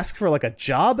I ask for like a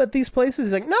job at these places?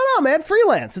 He's like, no, man,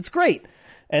 freelance. It's great.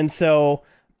 And so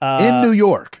in New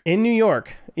York.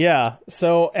 Yeah.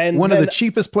 So, and one of the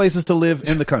cheapest places to live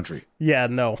in the country. Yeah,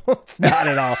 no, it's not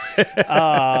at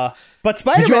all. But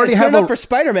Spider-Man, it's good enough for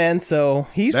Spider-Man, so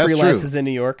he freelances in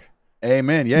New York.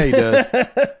 Amen. Yeah, he does.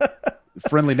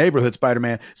 Friendly neighborhood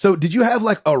Spider-Man. So did you have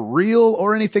like a reel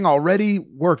or anything already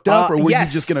worked up, or were you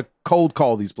just going to cold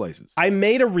call these places? I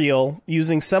made a reel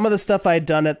using some of the stuff I had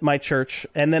done at my church,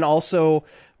 and then also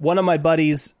one of my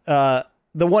buddies,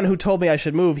 the one who told me I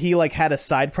should move, he like had a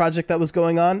side project that was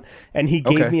going on, and he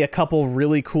gave me a couple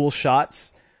really cool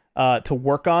shots to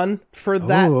work on for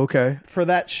that. For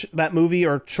that movie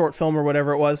or short film or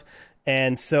whatever it was.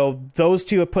 And so those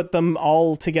two have put them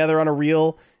all together on a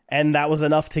reel, and that was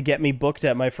enough to get me booked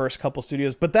at my first couple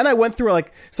studios. But then I went through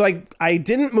I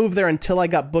didn't move there until I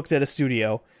got booked at a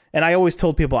studio. And I always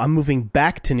told people I'm moving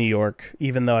back to New York,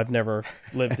 even though I've never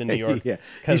lived in New York. You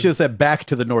should have said back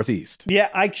to the Northeast. Yeah,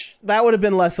 that would have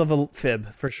been less of a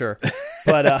fib for sure.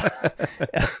 But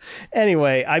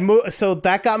anyway, I moved. So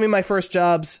that got me my first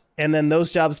jobs, and then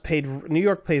those jobs paid. New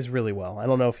York pays really well. I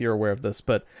don't know if you're aware of this,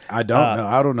 but I don't know.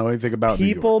 I don't know anything about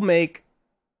people.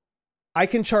 I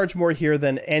can charge more here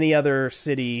than any other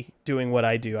city doing what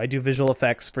I do. I do visual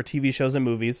effects for TV shows and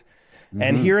movies,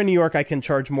 and here in New York, I can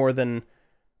charge more than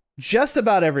just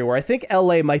about everywhere. I think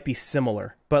LA might be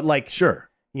similar, but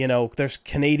you know, there's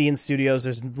Canadian studios,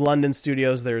 there's London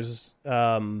studios, there's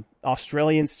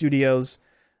Australian studios.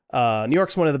 New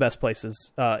York's one of the best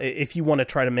places if you want to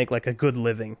try to make like a good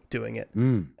living doing it.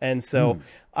 And so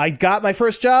I got my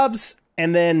first jobs,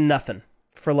 and then nothing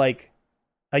for like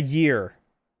a year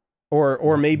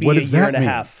or maybe a year and a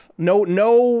half. No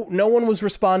one was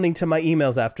responding to my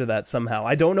emails after that somehow.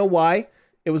 I don't know why.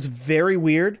 It was very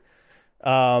weird.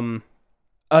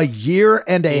 A year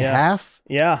and a half?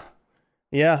 Yeah.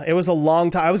 Yeah, it was a long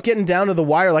time. I was getting down to the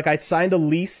wire. Like I signed a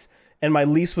lease, and my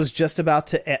lease was just about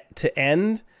to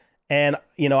end. And,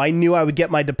 you know, I knew I would get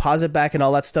my deposit back and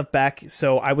all that stuff back.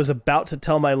 So I was about to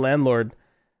tell my landlord,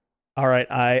 all right,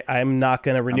 I'm not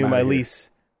going to renew my lease.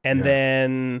 And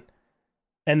then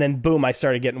boom, I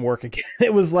started getting work again.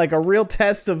 It was like a real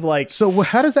test of like. So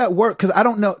how does that work? Because I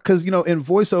don't know. Because, you know, in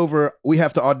voiceover, we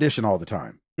have to audition all the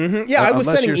time. Mm-hmm. Yeah, I was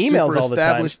sending emails all the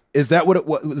time. Is that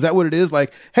what it is?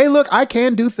 Like, hey, look, I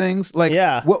can do things. Like,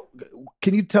 what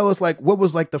can you tell us? Like, what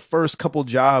was like the first couple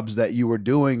jobs that you were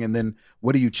doing, and then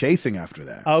what are you chasing after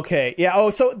that? Okay, yeah. Oh,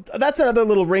 so that's another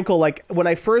little wrinkle. Like when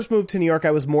I first moved to New York,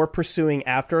 I was more pursuing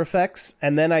After Effects,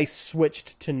 and then I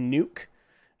switched to Nuke.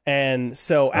 And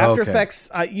so After Effects,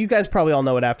 you guys probably all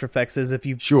know what After Effects is if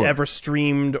you've ever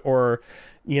streamed or,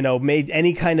 you know, made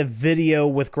any kind of video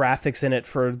with graphics in it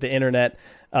for the internet.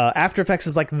 After Effects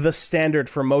is like the standard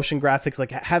for motion graphics,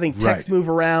 like having text move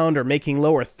around or making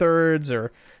lower thirds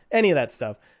or any of that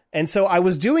stuff. And so I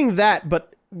was doing that,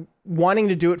 but wanting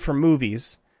to do it for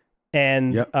movies.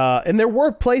 And and there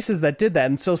were places that did that.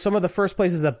 And so some of the first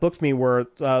places that booked me were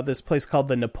this place called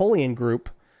the Napoleon Group.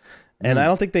 And I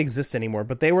don't think they exist anymore,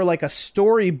 but they were like a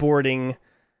storyboarding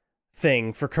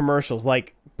thing for commercials.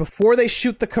 Like before they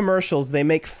shoot the commercials, they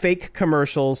make fake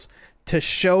commercials to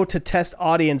show to test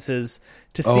audiences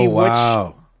to see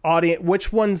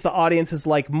which ones the audiences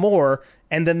like more,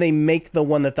 and then they make the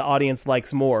one that the audience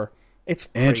likes more. It's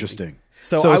crazy. Interesting.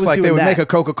 So I it's was like doing they would that. make a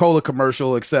Coca-Cola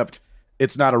commercial, except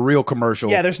it's not a real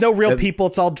commercial. Yeah, there's no real people.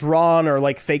 It's all drawn or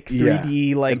like fake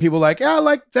 3D. Like, and people are like, yeah,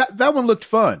 like that one looked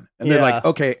fun, and they're like,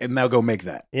 okay, and now go make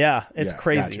that. Yeah, it's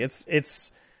crazy. Gotcha.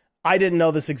 It's. I didn't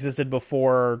know this existed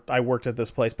before I worked at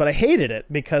this place, but I hated it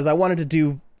because I wanted to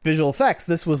do visual effects.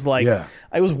 This was like,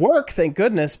 it was work, thank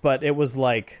goodness, but it was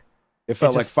like, it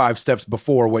felt like 5 steps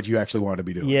before what you actually wanted to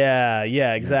be doing. Yeah,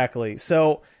 exactly.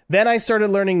 So then I started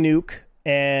learning Nuke,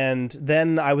 and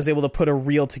then I was able to put a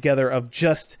reel together of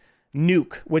just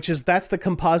Nuke, that's the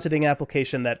compositing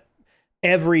application that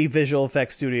every visual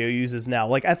effects studio uses now.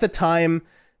 Like at the time,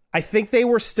 I think they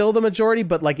were still the majority,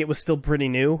 but like it was still pretty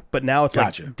new. But now it's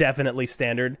like definitely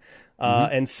standard.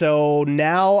 And so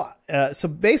now, so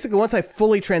basically, once I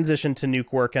fully transitioned to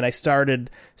Nuke work and I started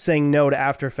saying no to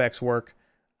After Effects work,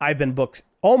 I've been booked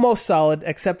almost solid,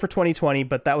 except for 2020.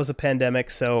 But that was a pandemic,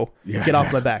 so get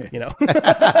off my back, you know.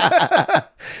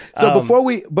 So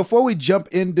before we jump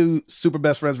into Super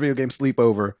Best Friends Video Game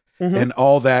Sleepover and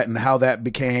all that and how that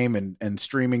became and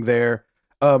streaming there.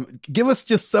 Give us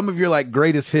just some of your like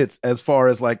greatest hits as far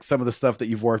as like some of the stuff that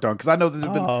you've worked on, because I know there's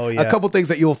been a couple things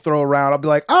that you'll throw around. I'll be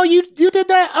like, oh, you did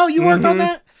that? Oh, you worked on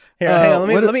that? Here, hang on,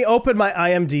 let me open my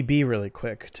IMDb really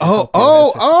quick.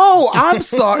 I'm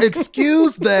sorry.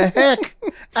 Excuse the heck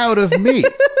out of me.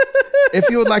 If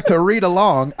you would like to read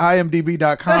along,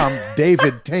 imdb.com,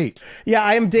 David Tate. Yeah,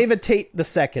 I am David Tate the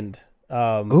second.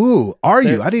 Ooh, are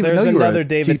you? I didn't even know you were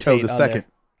David Tito Tate the second.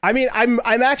 I mean, I'm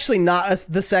actually not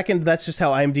the second. That's just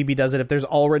how IMDb does it. If there's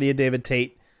already a David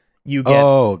Tate, you get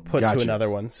put to another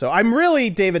one. So I'm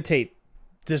really David Tate,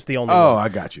 just the only one. Oh, I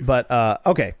got you. But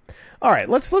okay, all right.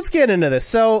 Let's get into this.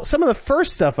 So some of the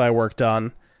first stuff I worked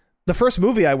on, the first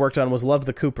movie I worked on was Love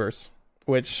the Coopers,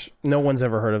 which no one's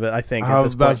ever heard of it. I think I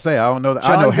was about to say I don't know.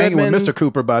 I know Hanging with Mr.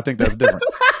 Cooper, but I think that's different.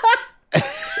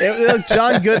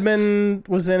 John Goodman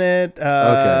was in it.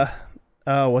 Okay.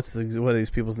 What are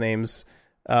these people's names?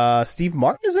 Steve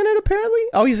Martin is in it, apparently.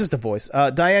 Oh, he's just a voice.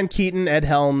 Diane Keaton, Ed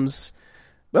Helms.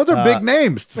 Those are big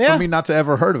names for me not to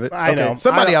ever heard of it. I know.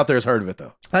 Somebody out there has heard of it,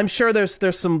 though. I'm sure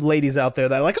there's some ladies out there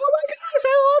that are like, oh my gosh,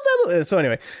 I love that. So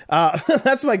anyway,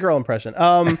 that's my girl impression.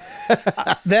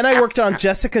 Then I worked on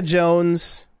Jessica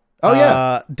Jones. Oh,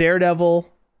 yeah. Daredevil.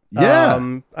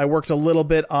 Yeah. I worked a little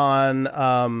bit on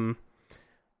the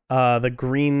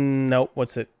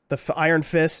Iron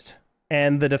Fist.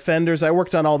 And The Defenders. I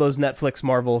worked on all those Netflix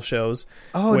Marvel shows,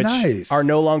 which are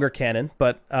no longer canon,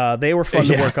 but they were fun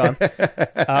to work on.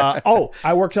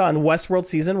 I worked on Westworld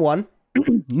Season 1.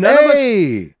 None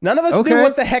of us knew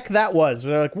what the heck that was.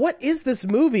 We're like, what is this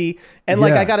movie? And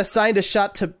like, I got assigned a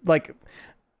shot to like,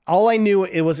 all I knew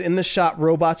it was in the shot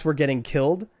robots were getting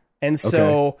killed. And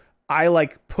so I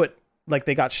like put, like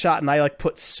they got shot and I like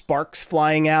put sparks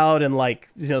flying out and like,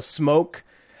 smoke.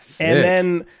 Sick. And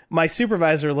then my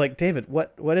supervisor like, David,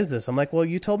 what is this? I'm like, well,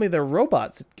 you told me they're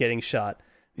robots getting shot.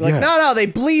 Like, no, they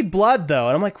bleed blood though.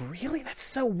 And I'm like, really? That's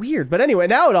so weird. But anyway,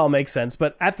 now it all makes sense.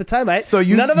 But at the time,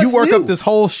 none of us work knew. Up this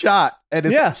whole shot and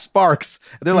it's sparks.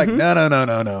 And they're like,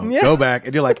 no. Yeah. Go back.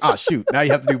 And you're like, oh shoot, now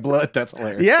you have to do blood. That's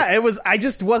hilarious. Yeah, I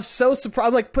just was so surprised.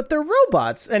 I'm like, but they're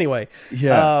robots. Anyway.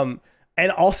 Yeah.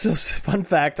 And also, fun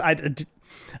fact,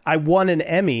 I won an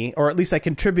Emmy, or at least I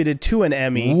contributed to an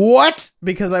Emmy. What?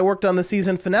 Because I worked on the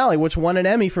season finale, which won an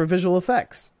Emmy for visual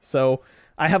effects. So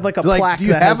I have like a plaque do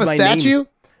you that have has a my statue? name.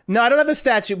 No, I don't have a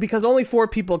statue because only 4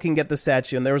 people can get the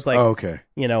statue, and there was like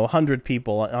 100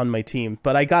 people on my team.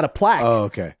 But I got a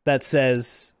plaque that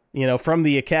says, from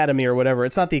the Academy or whatever.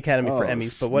 It's not the Academy for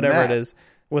Emmys, but whatever it is,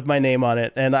 with my name on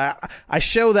it. And I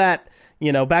show that,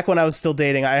 back when I was still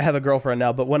dating. I have a girlfriend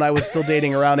now, but when I was still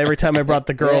dating around, every time I brought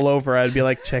the girl over, I'd be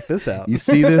like, check this out. You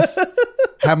see this?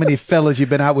 How many fellas you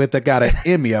been out with that got an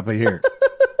Emmy up in here?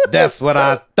 That's what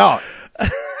I thought.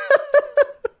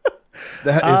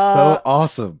 That is so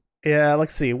awesome. Yeah,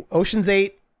 let's see. Ocean's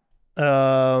 8,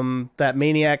 that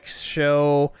Maniacs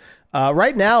show.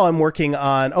 Right now I'm working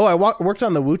on... I worked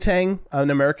on the Wu-Tang, an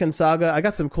American Saga. I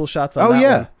got some cool shots on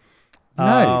that one.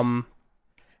 Nice.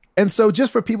 And so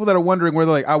just for people that are wondering where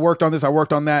they're like, I worked on this, I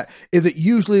worked on that, is it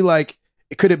usually like,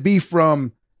 could it be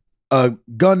from a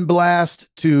gun blast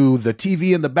to the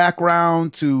TV in the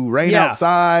background to rain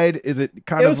outside? Is it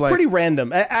kind of like... It was pretty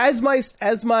random. As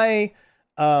my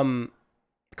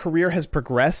career has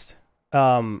progressed,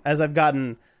 as I've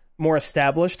gotten more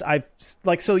established,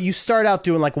 so you start out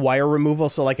doing like wire removal.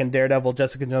 So like in Daredevil,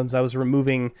 Jessica Jones, I was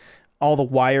removing all the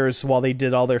wires while they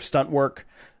did all their stunt work.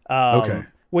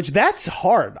 Which that's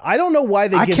hard. I don't know why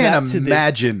they give that to I can't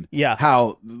imagine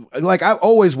how, like, I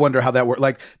always wonder how that works.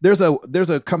 Like there's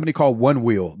a company called One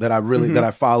Wheel that I really, that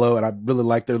I follow, and I really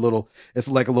like their it's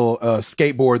like a little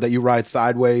skateboard that you ride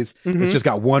sideways. It's just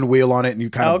got one wheel on it and you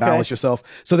kind of balance yourself.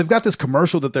 So they've got this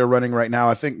commercial that they're running right now.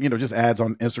 I think, just ads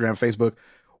on Instagram, Facebook,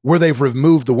 where they've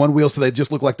removed the one wheel so they just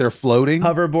look like they're floating.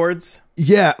 Hoverboards?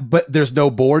 Yeah, but there's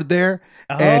no board there.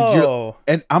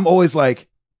 And I'm always like,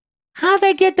 how'd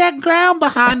they get that ground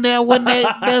behind there when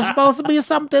there's supposed to be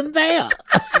something there?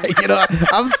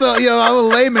 I'm a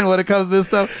layman when it comes to this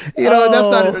stuff.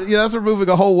 That's not, that's removing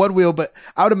a whole one wheel, but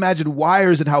I would imagine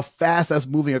wires and how fast that's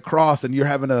moving across, and you're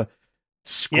having to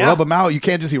scrub them out. You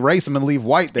can't just erase them and leave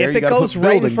white there. If it goes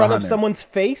right in front of someone's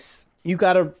face, you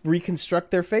got to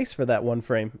reconstruct their face for that one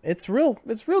frame. It's real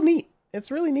neat. It's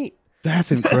really neat.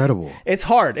 That's incredible. It's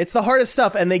hard. It's the hardest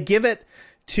stuff, and they give it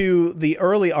to the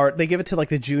early art. They give it to like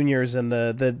the juniors and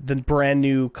the brand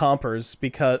new compers,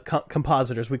 because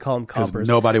compositors, we call them compers.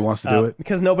 Nobody wants to do it.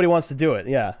 Because nobody wants to do it.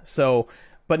 Yeah. So,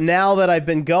 but now that I've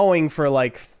been going for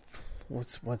like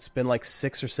what's been like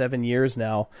 6 or 7 years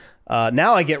now,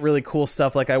 now I get really cool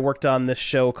stuff. Like I worked on this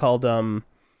show called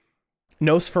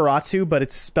Nosferatu, but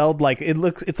it's spelled like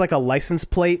it's like a license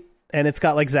plate, and it's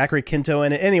got like Zachary Quinto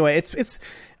in it. Anyway, it's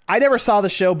I never saw the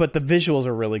show, but the visuals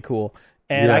are really cool.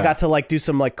 And I got to like do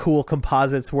some like cool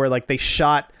composites where like they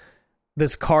shot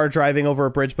this car driving over a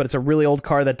bridge, but it's a really old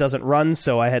car that doesn't run.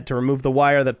 So I had to remove the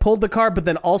wire that pulled the car, but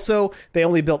then also they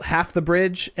only built half the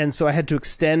bridge. And so I had to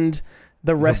extend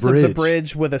the rest of the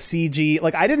bridge with a CG.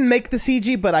 Like I didn't make the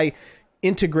CG, but I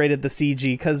integrated the CG,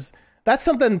 because that's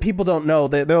something people don't know.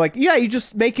 They're like, yeah, you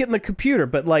just make it in the computer,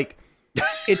 but like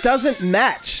it doesn't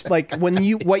match. Like when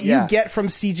you get from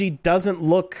CG doesn't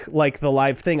look like the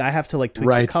live thing. I have to like tweak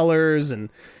the colors and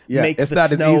make it's the not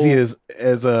snow. as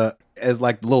easy as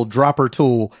like the little dropper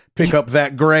tool, pick up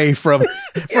that gray from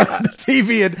the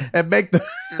TV and make the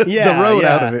road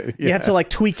out of it. You have to like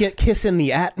tweak it, kiss in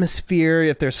the atmosphere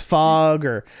if there's fog,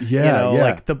 or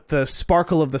like the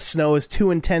sparkle of the snow is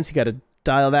too intense. You got to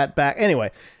dial that back.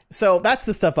 Anyway, so that's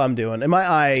the stuff I'm doing, and my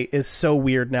eye is so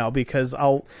weird now because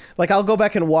I'll go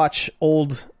back and watch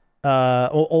old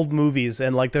movies,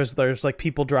 and like there's like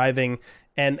people driving,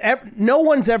 and no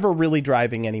one's ever really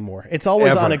driving anymore. It's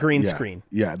always on a green screen.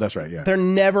 Yeah, that's right. Yeah, they're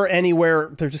never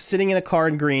anywhere. They're just sitting in a car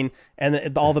in green,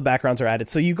 and all the backgrounds are added.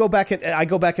 So I go back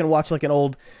and watch like an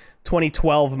old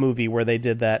 2012 movie where they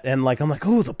did that, and like I'm like,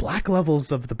 oh, the black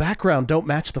levels of the background don't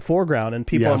match the foreground, and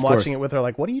people I'm watching it with are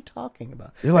like, what are you talking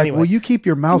about? They're like, well, you keep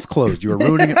your mouth closed. You're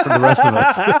ruining it for the rest of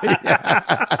us.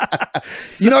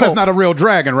 You know that's not a real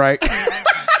dragon, right?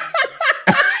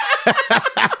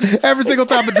 Every single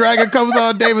time a dragon comes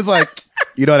on, David's like,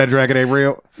 you know that dragon ain't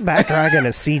real. That dragon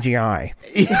is CGI.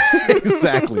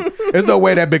 Exactly. There's no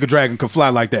way that big a dragon could fly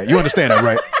like that. You understand that,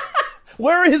 right?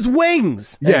 Where are his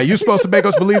wings? Yeah, you're supposed to make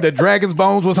us believe that dragons'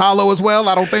 bones was hollow as well?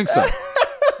 I don't think so.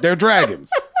 They're dragons.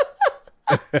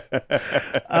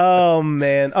 Oh,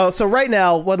 man. Oh, so right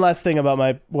now, one last thing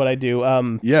about what I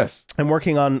do. Yes. I'm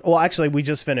working on, well, actually, we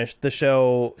just finished the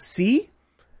show C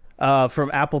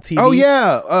from Apple TV. Oh,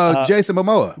 yeah. Jason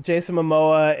Momoa. Jason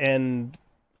Momoa and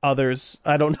others.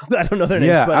 I don't know their names.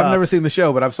 Yeah, but, I've never seen the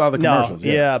show, but I've saw the commercials.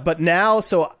 Yeah, but now,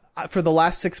 so for the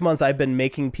last 6 months, I've been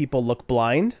making people look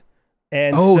blind.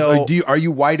 And so are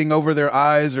you whiting over their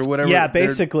eyes or whatever? Yeah,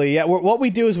 basically. Yeah. What we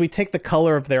do is we take the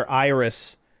color of their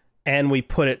iris and we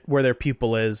put it where their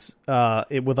pupil is.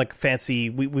 With like fancy.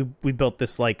 We built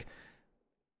this like.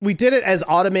 We did it as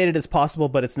automated as possible,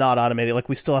 but it's not automated. Like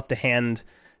we still have to hand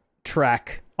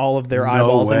track all of their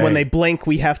eyeballs, and when they blink,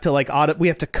 we have to we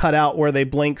have to cut out where they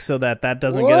blink so that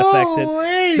doesn't get affected.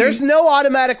 There's no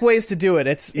automatic ways to do it.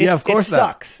 Of course it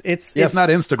sucks. It's not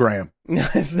Instagram.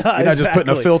 It's not. You're not just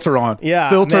putting a filter on. Yeah,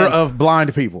 filter of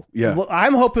blind people. Yeah. Well,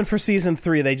 I'm hoping for season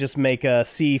 3 they just make a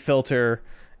C filter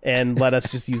and let us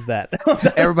just use that.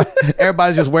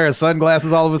 Everybody's just wearing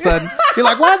sunglasses all of a sudden. You're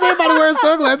like, why is everybody wearing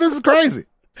sunglasses? This is crazy.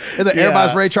 And then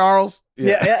everybody's Ray Charles.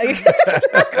 Yeah,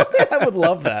 exactly. I would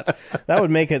love that. That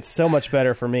would make it so much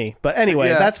better for me. But anyway,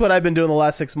 that's what I've been doing the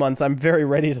last 6 months. I'm very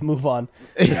ready to move on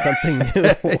to something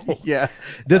new. Yeah.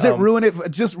 Does it ruin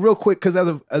it? Just real quick, because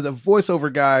as a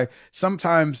voiceover guy,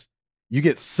 sometimes you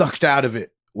get sucked out of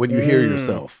it when you hear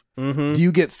yourself. Mm-hmm. Do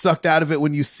you get sucked out of it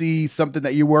when you see something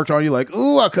that you worked on? You're like,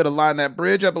 ooh, I could have lined that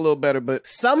bridge up a little better. But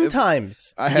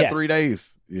sometimes I had 3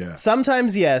 days. Yeah.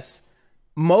 Sometimes, yes.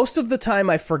 Most of the time,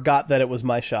 I forgot that it was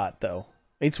my shot, though.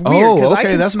 It's weird because I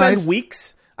can spend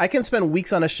weeks. I can spend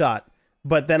weeks on a shot,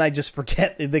 but then I just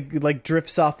forget. It like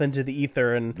drifts off into the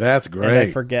ether, and that's great. And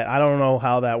I forget. I don't know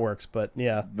how that works, but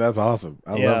yeah, that's awesome.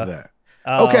 I love that.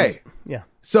 Okay, yeah.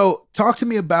 So talk to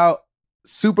me about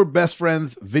Super Best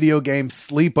Friends Video Game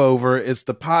Sleepover. It's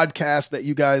the podcast that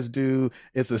you guys do.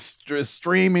 It's a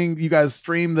streaming. You guys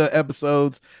stream the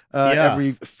episodes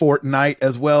every fortnight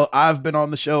as well. I've been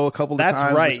on the show a couple of times.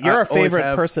 That's right. You're a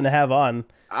favorite person to have on.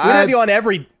 We'd have you on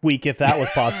every week if that was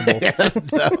possible.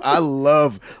 I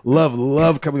love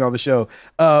coming on the show.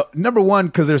 Number one,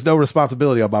 because there's no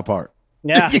responsibility on my part.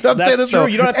 Yeah, you know what I'm saying? True.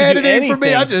 You don't have to editing do anything for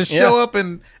me. I just show up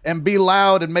and be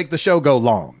loud and make the show go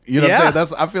long. You know what I'm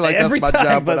saying? I feel like every that's my time,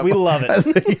 job. But we love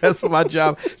it. That's my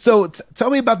job. So tell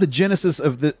me about the genesis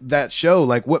of that show.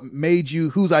 Like, what made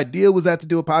you? Whose idea was that to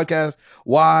do a podcast?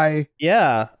 Why?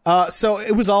 Yeah. So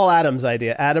it was all Adam's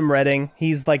idea. Adam Redding.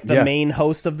 He's like the main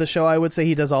host of the show. I would say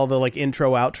he does all the like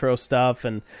intro, outro stuff,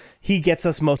 and he gets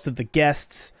us most of the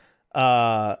guests.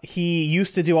 He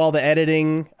used to do all the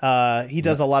editing. He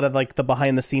does a lot of like the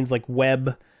behind the scenes, like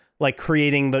web, like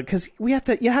creating because you have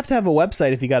to have a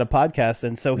website if you got a podcast.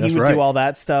 And so he would do all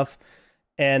that stuff.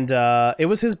 And, it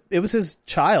was his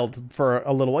child for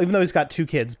a little while, even though he's got 2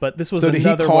 kids, but this was another one.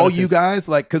 So did he call you guys?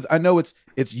 Like, cause I know it's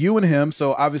you and him.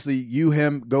 So obviously you,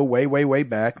 him go way, way, way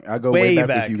back. I go way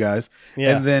back with you guys.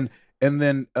 Yeah. And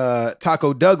then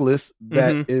Taco Douglas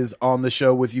that is on the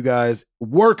show with you guys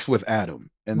works with Adam.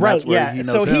 And that's where he knows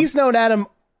so him. He's known Adam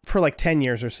for like 10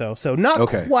 years or so. So not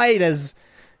quite as,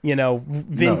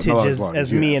 vintage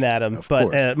as me and Adam.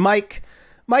 But Mike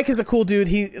is a cool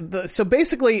dude. So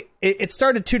basically it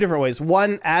started 2 different ways.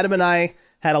 One, Adam and I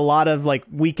had a lot of like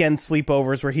weekend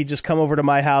sleepovers where he'd just come over to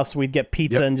my house. We'd get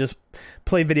pizza and just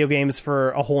play video games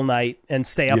for a whole night and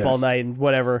stay up all night and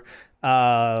whatever.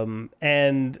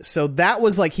 And so that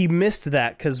was like, he missed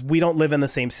that because we don't live in the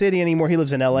same city anymore. He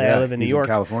lives in LA. I live in New York,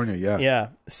 California. Yeah.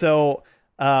 So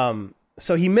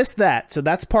he missed that. So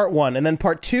that's part 1. And then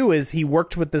part 2 is he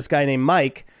worked with this guy named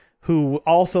Mike who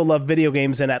also loved video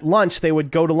games. And at lunch, they would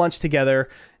go to lunch together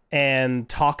and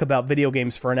talk about video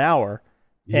games for an hour.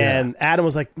 Yeah. And Adam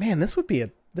was like, man, this would be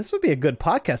a good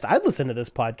podcast. I'd listen to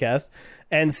this podcast.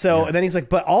 And so, and then he's like,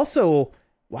 but also,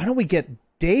 why don't we get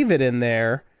David in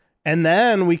there? And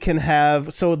then we can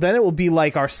have, so then it will be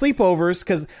like our sleepovers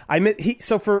because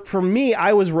so for me,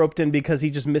 I was roped in because he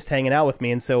just missed hanging out with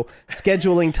me. And so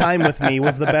scheduling time with me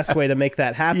was the best way to make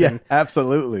that happen. Yeah,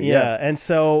 absolutely. Yeah. And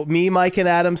so me, Mike, and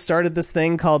Adam started this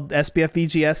thing called SBF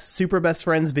VGS, Super Best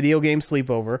Friends Video Game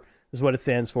Sleepover is what it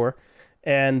stands for.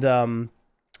 And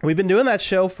we've been doing that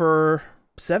show for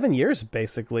 7 years,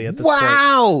 basically, at this point.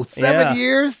 Wow, 7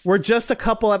 years? We're just a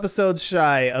couple episodes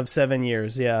shy of 7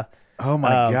 years, yeah. Oh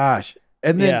my gosh.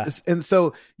 And then, and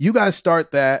so you guys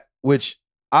start that, which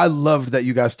I loved that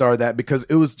you guys started that because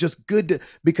it was just good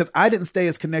because I didn't stay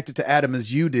as connected to Adam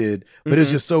as you did, but it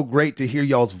was just so great to hear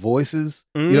y'all's voices.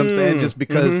 You know what I'm saying? Just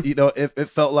because, it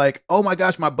felt like, oh my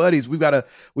gosh, my buddies, we've got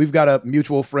a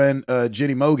mutual friend,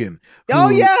 Jenny Mogan.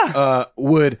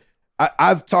 Who,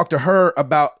 I've talked to her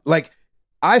about like,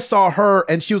 I saw her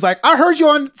and she was like, I heard you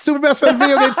on Super Best Friends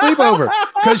Video Game Sleepover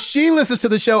because she listens to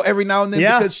the show every now and then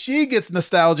because she gets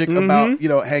nostalgic about,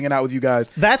 hanging out with you guys.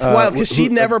 That's wild because she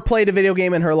never played a video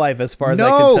game in her life as far as I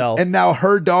can tell. And now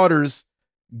her daughters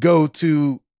go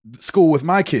to school with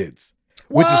my kids,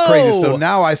 which is crazy. So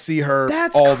now I see her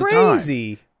all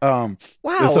the time.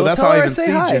 Wow. So that's how I even see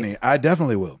Jenny. I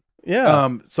definitely will.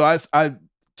 Yeah. So I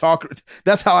talk.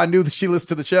 That's how I knew that she listened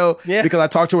to the show because I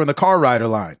talked to her in the car rider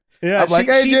line. Yeah, I'm like,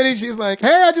 hey, Jenny. She's like,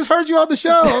 hey, I just heard you on the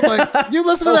show. I'm like, you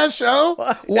listen to that show?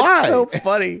 Why? It's so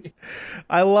funny.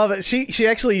 I love it. She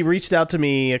actually reached out to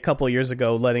me a couple of years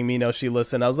ago, letting me know she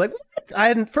listened. I was like,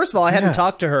 what? First of all, I hadn't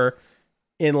talked to her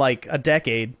in like a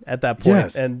decade at that point.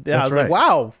 Yes, and I was like,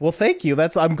 wow, well, thank you.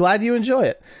 I'm glad you enjoy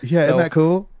it. Yeah, isn't that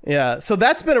cool? Yeah. So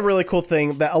that's been a really cool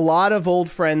thing that a lot of old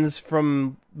friends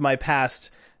from my past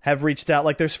have reached out.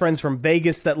 Like there's friends from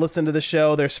Vegas that listen to the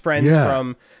show. There's friends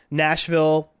from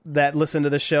Nashville that listen to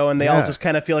the show, and they all just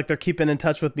kind of feel like they're keeping in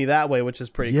touch with me that way, which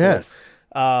is pretty cool.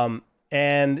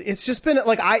 And it's just been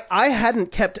like, I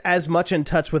hadn't kept as much in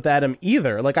touch with Adam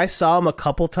either. Like I saw him a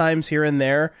couple times here and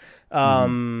there,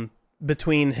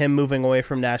 between him moving away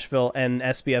from Nashville and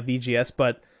SBF VGS,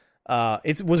 but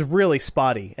it was really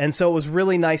spotty. And so it was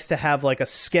really nice to have like a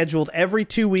scheduled every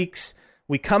 2 weeks.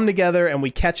 We come together and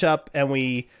we catch up and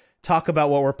we talk about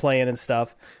what we're playing and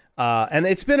stuff. And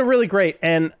it's been really great.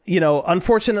 And, you know,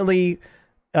 unfortunately,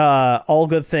 all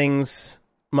good things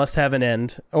must have an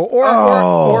end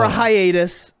or a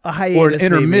hiatus, or an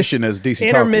intermission, maybe. As DC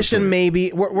intermission,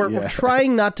 maybe. We're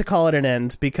trying not to call it an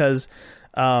end because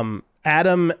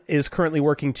Adam is currently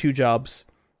working 2 jobs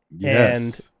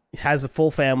and has a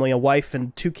full family, a wife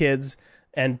and 2 kids,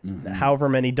 and however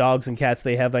many dogs and cats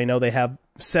they have. I know they have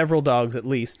several dogs at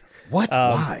least. What?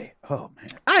 Why? Oh man,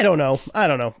 I don't know.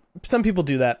 Some people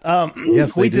do that.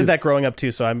 Yes, we did that growing up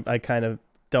too, so I kind of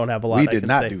don't have a lot. We did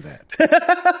not do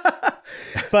that.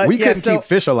 But we couldn't keep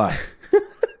fish alive.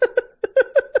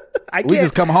 We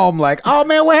just come home like, oh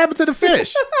man, what happened to the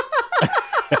fish?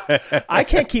 I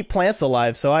can't keep plants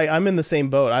alive, so I'm in the same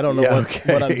boat. I don't know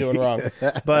what I'm doing wrong.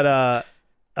 But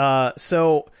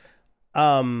so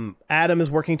Adam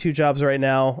is working 2 jobs right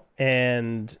now,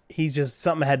 and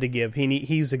something had to give.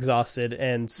 He's exhausted,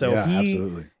 and so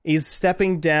he's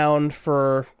stepping down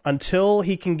until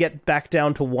he can get back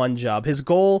down to 1 job. His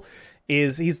goal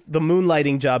is the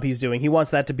moonlighting job he's doing. He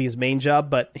wants that to be his main job,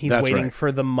 but he's waiting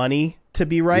for the money to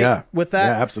be right with that.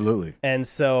 Yeah, absolutely. And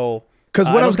so, because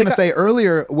what I was going to say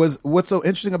earlier was what's so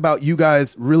interesting about you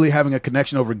guys really having a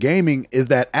connection over gaming is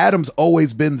that Adam's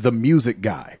always been the music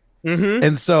guy. Mm-hmm.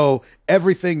 And so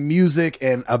everything music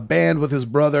and a band with his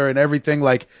brother and everything,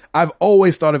 like I've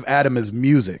always thought of Adam as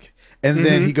music. And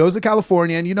then he goes to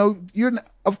California, and you know,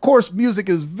 of course, music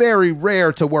is very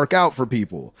rare to work out for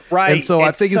people, right? And so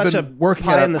I think he's been working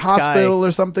at a hospital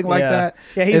or something like that.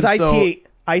 Yeah, he's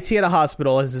IT at a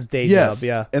hospital as his day job.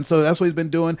 Yeah, and so that's what he's been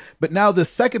doing. But now the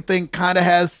second thing kind of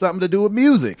has something to do with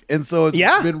music, and so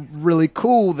it's been really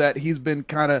cool that he's been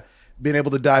kind of been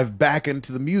able to dive back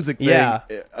into the music thing. Yeah,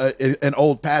 an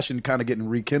old passion kind of getting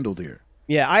rekindled here.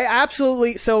 Yeah, I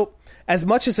absolutely. So as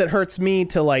much as it hurts me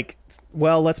to like,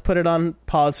 well, let's put it on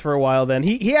pause for a while then.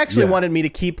 He actually wanted me to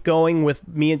keep going with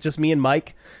me and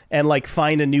Mike and like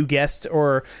find a new guest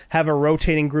or have a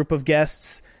rotating group of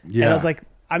guests. Yeah. And I was like,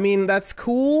 I mean, that's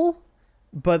cool,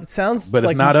 but it's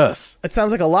not us. It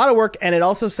sounds like a lot of work, and it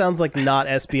also sounds like not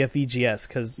SBF VGS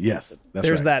because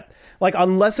there's that, like,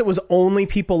 unless it was only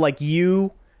people like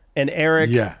you and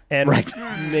Eric and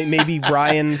maybe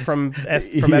Ryan from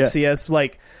FCS,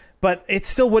 like. But it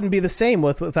still wouldn't be the same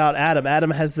without Adam. Adam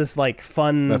has this like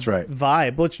fun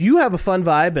vibe, which you have a fun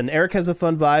vibe and Eric has a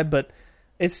fun vibe, but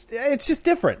it's just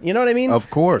different. You know what I mean?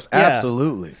 Of course. Yeah.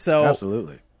 Absolutely. So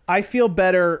absolutely. I feel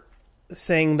better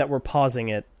saying that we're pausing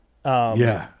it.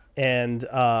 And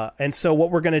so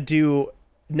what we're going to do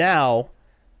now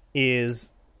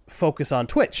is focus on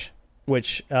Twitch,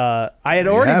 which I had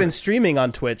already been streaming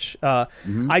on Twitch.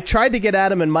 I tried to get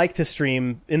Adam and Mike to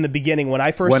stream in the beginning when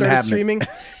I first started streaming.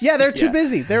 Yeah, they're too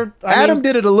busy. Adam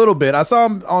did it a little bit. I saw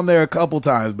him on there a couple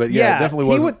times, but it definitely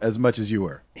wasn't as much as you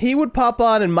were. He would pop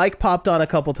on, and Mike popped on a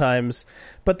couple times,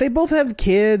 but they both have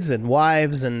kids and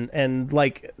wives, and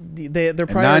like their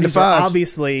priorities are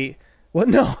obviously. What?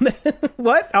 No.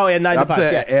 What? Oh, yeah, 9 to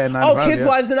 5. Yeah. 9 to 5, kids,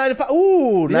 wives, and 9 to 5.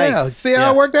 Ooh, nice. Yeah. See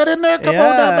how I worked that in there? Come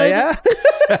on now, baby.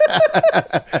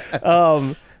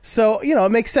 Yeah. So, you know,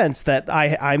 it makes sense that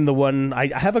I'm the one.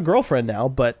 I have a girlfriend now,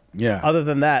 but other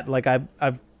than that, like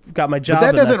I've got my job.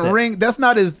 But that doesn't ring. That's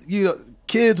not as, you know,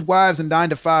 kids, wives, and 9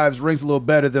 to 5s rings a little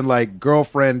better than like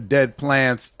girlfriend, dead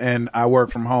plants, and I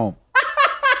work from home.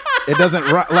 It doesn't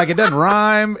it doesn't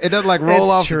rhyme. It doesn't like roll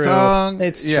off the tongue.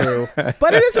 It's true,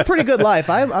 but it is a pretty good life.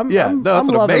 It's an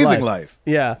amazing life.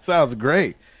 Yeah, sounds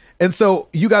great. And so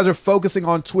you guys are focusing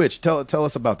on Twitch. Tell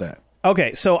us about that.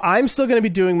 Okay, so I'm still going to be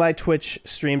doing my Twitch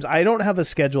streams. I don't have a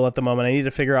schedule at the moment. I need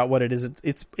to figure out what it is.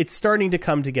 It's starting to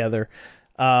come together.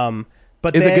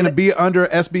 But is it going to be under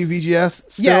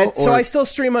SBVGS still? Yeah, so I still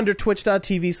stream under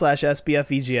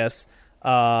twitch.tv/SBFVGS.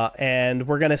 and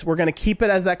we're gonna keep it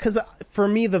as that, because for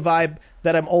me the vibe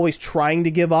that I'm always trying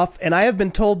to give off, and I have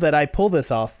been told that I pull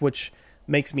this off, which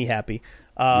makes me happy,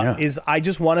 is I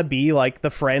just want to be like the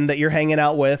friend that you're hanging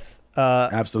out with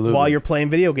absolutely while you're playing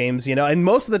video games, and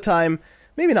most of the time,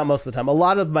 maybe not most of the time, a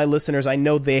lot of my listeners, I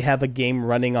know they have a game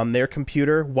running on their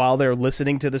computer while they're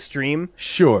listening to the stream.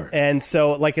 Sure. And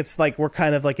so like it's like we're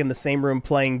kind of like in the same room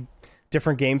playing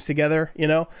different games together,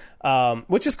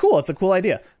 which is cool. It's a cool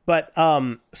idea. But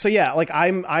so yeah, like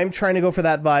I'm trying to go for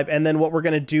that vibe. And then what we're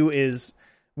gonna do is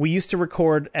we used to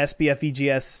record SBF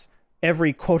VGS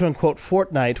every quote unquote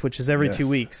fortnight, which is every 2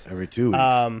 weeks. Every 2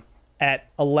 weeks. At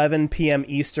 11 p.m.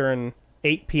 Eastern,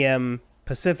 8 p.m.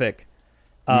 Pacific.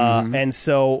 And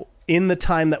so in the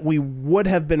time that we would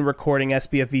have been recording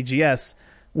SBF VGS,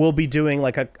 we'll be doing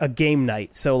like a game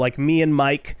night. So like me and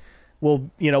Mike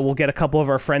we'll get a couple of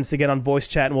our friends to get on voice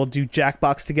chat, and we'll do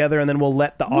Jackbox together, and then we'll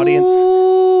let the audience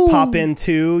pop in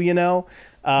too, yes.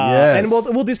 And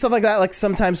we'll do stuff like that. Like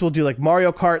sometimes we'll do like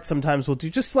Mario Kart, sometimes we'll do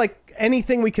just like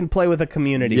anything we can play with a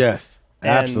community. Yes,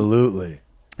 absolutely.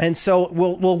 And so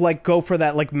we'll like go for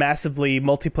that like massively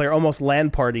multiplayer, almost LAN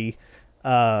party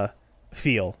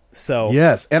feel. So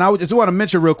yes, and I just want to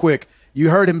mention real quick,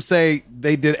 you heard him say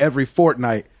they did every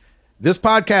fortnight. This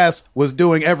podcast was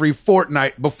doing every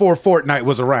fortnight before Fortnite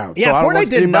was around. Yeah, so I don't Fortnite want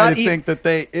did anybody not to think that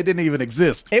it didn't even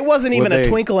exist. It wasn't even a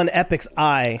twinkle in Epic's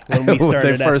eye when we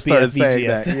started they first started saying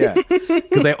VGS. that. Yeah,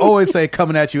 because they always say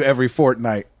coming at you every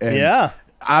fortnight. And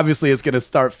obviously it's going to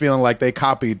start feeling like they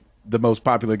copied the most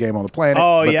popular game on the planet.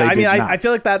 Oh yeah, I mean, I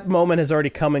feel like that moment has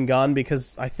already come and gone,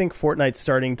 because I think Fortnite's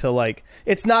starting to like,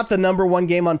 it's not the #1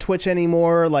 game on Twitch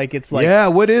anymore. Like it's like, yeah,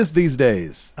 what is these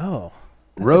days? Oh.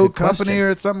 Rogue Company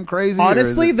or something crazy?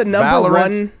 Honestly, the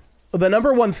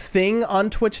number one thing on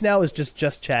Twitch now is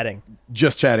just chatting.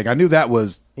 Just chatting. I knew that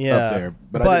was up there,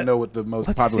 but I didn't know what the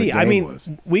most popular game was.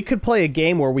 We could play a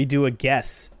game where we do a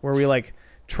guess, where we like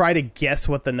try to guess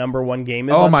what the #1 game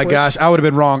is. Oh on my Twitch. gosh, I would have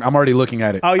been wrong. I'm already looking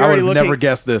at it. Oh, you're I would already have looking? never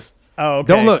guessed this. Oh,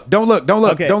 okay. Don't look. Don't look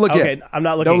okay. yet. Okay, I'm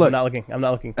not looking. I'm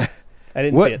not looking. I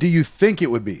didn't see it. What do you think it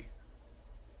would be?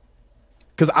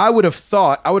 Because I would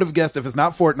have guessed if it's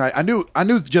not Fortnite. I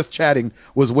knew just chatting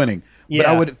was winning. But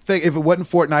I would think if it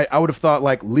wasn't Fortnite, I would have thought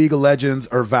like League of Legends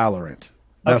or Valorant.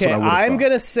 That's okay, what I I'm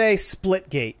going to say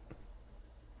Splitgate.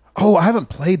 Oh, I haven't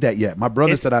played that yet. My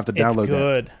brother said I have to download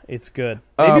that. It's good.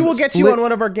 Maybe we'll get you on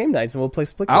one of our game nights and we'll play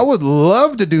Splitgate. I would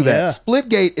love to do that. Yeah.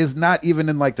 Splitgate is not even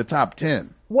in like the top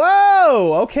 10.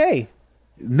 Whoa, okay.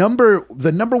 The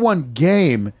 #1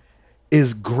 game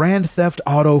is Grand Theft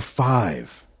Auto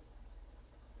 5.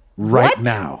 Right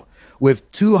now,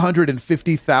 with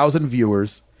 250,000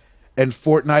 viewers, and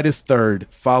Fortnite is third,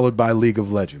 followed by League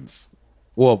of Legends.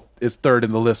 Well, it's third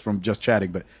in the list from just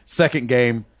chatting, but second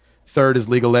game, third is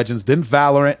League of Legends, then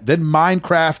Valorant, then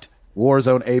Minecraft,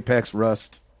 Warzone, Apex,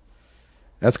 Rust.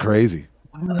 That's crazy.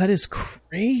 Wow, that is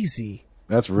crazy.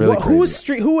 That's really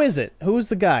crazy. Who is it? Who's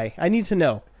the guy? I need to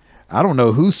know. I don't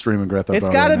know who's streaming Grand Theft Auto.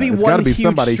 It's got to be one huge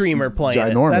somebody streamer playing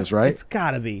ginormous, right? It's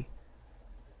got to be.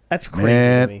 That's crazy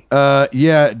to me.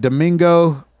 Yeah,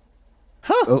 Domingo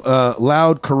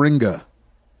Loud Coringa.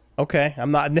 Okay,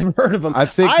 never heard of him. I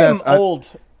think I'm old.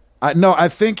 I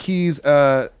think he's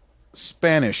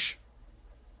Spanish.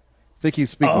 I think he's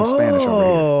speaking Spanish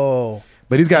over here.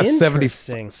 But he's got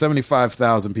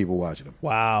 75,000 people watching him.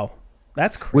 Wow.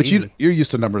 That's crazy. Which you're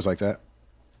used to numbers like that.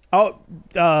 Oh,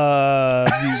 yeah.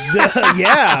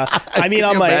 I mean,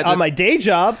 on my day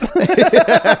job.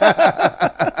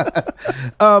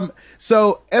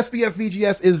 So SBF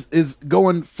VGS is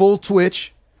going full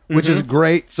Twitch, which is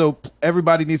great. So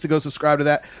everybody needs to go subscribe to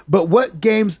that. But what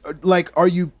games were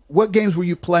you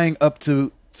playing up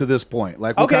to this point?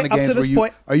 Like what kind of games were you?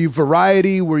 Are you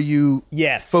variety? Were you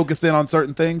focused in on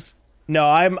certain things? No,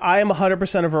 I am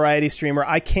 100% a variety streamer.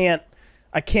 I can't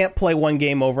play one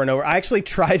game over and over. I actually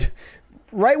tried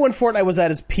right when Fortnite was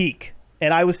at its peak,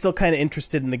 and I was still kind of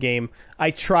interested in the game.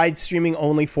 I tried streaming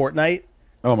only Fortnite.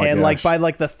 Oh my gosh. Like by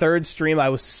like the third stream, I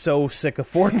was so sick of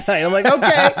Fortnite. I'm like,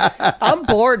 okay, I'm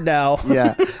bored now.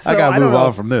 Yeah, so I gotta move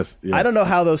on from this. Yeah. I don't know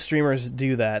how those streamers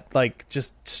do that. Like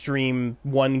just stream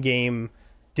one game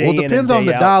day in and day out. Well, it depends on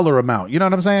the dollar amount. You know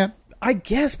what I'm saying? I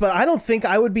guess, but I don't think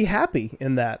I would be happy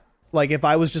in that. Like if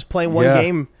I was just playing one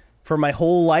game for my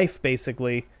whole life,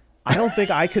 basically, I don't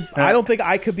think I could. I don't think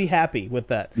I could be happy with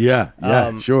that. Yeah,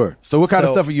 sure. So, what kind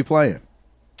of stuff are you playing?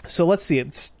 So let's see.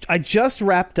 I just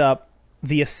wrapped up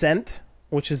The Ascent,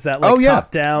 which is that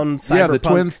top-down cyberpunk. Yeah, the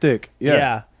twin stick.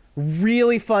 Yeah,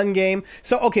 really fun game.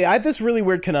 So okay, I have this really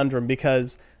weird conundrum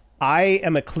because I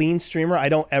am a clean streamer. I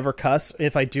don't ever cuss.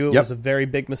 If I do, it was a very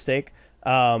big mistake.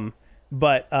 But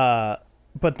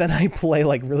but then I play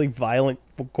like really violent,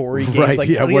 gory games. Right, like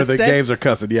where the games are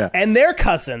cussing, and they're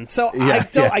cussing. So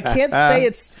I can't say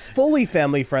it's fully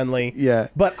family friendly. Yeah,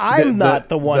 but I'm not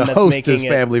the one that's making it. The host is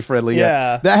family friendly.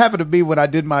 Yeah, that happened to me when I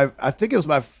did I think it was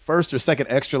my first or second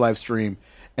Extra Life stream,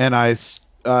 and I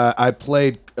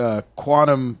played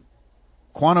Quantum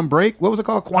Break. What was it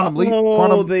called? Quantum Leap.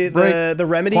 Quantum Break. The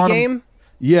Remedy game.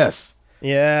 Yes.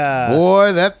 Yeah.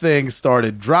 Boy, that thing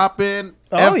started dropping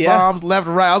F-bombs left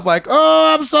and right. I was like,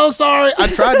 oh, I'm so sorry. I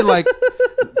tried to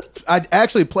I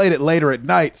actually played it later at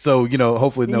night, so,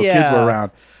 hopefully no kids were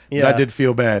around. Yeah. But I did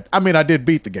feel bad. I mean, I did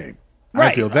beat the game. Right. I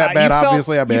didn't feel that bad,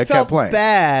 obviously. I kept playing.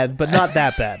 Bad, but not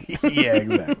that bad.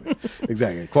 Yeah,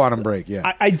 exactly. Quantum Break,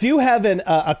 yeah. I do have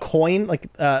a coin,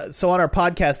 so on our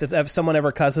podcast, if someone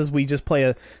ever cusses, we just play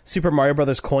a Super Mario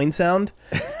Brothers coin sound.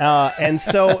 And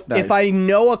so nice. If I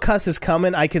know a cuss is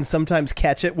coming, I can sometimes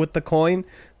catch it with the coin.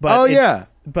 But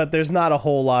but there's not a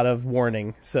whole lot of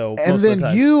warning. So and most then of the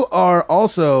time. You are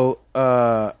also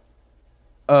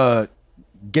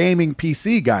gaming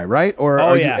PC guy, right? Or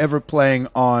are you ever playing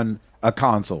on a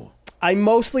console? I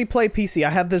mostly play PC. I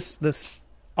have this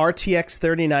RTX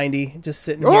 3090 just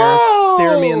sitting here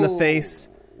staring me in the face.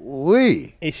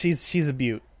 She's a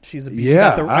beaut. She's a beaut.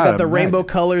 Yeah, I got the rainbow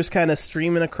colors kind of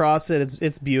streaming across it.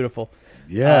 It's beautiful.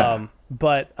 Yeah.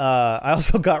 But I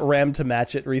also got RAM to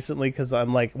match it recently because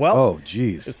I'm like,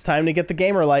 it's time to get the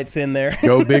gamer lights in there.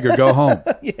 Go big or go home.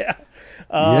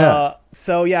 Yeah.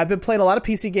 So I've been playing a lot of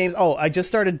PC games. Oh, I just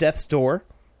started Death's Door,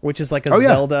 which is like a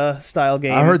Zelda style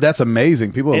game. I heard that's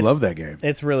amazing. People love that game.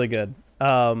 It's really good.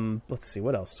 Let's see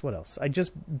what else. I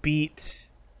just beat.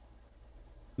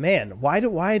 Man, why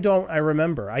don't I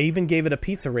remember? I even gave it a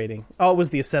pizza rating. Oh, it was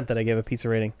the Ascent that I gave a pizza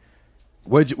rating.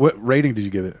 What rating did you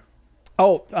give it?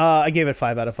 Oh, I gave it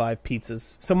 5 out of 5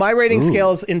 pizzas. So my rating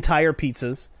scale is entire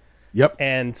pizzas. Yep.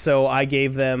 And so I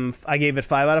gave it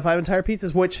 5 out of 5 entire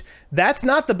pizzas, which that's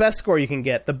not the best score you can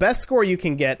get. The best score you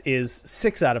can get is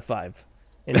 6 out of 5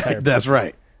 entire pizzas. That's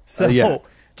right. So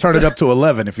turn it up to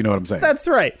 11 if you know what I'm saying. That's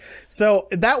right. So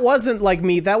that wasn't like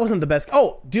me. That wasn't the best.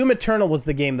 Oh, Doom Eternal was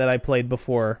the game that I played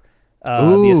before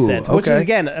the Ascent, which is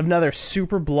again another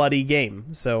super bloody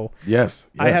game. So yes.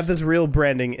 I have this real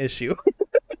branding issue.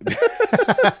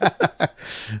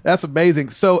 That's amazing.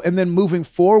 So, and then moving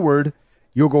forward,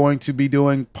 you're going to be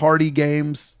doing party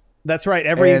games. That's right.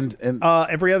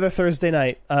 Every other Thursday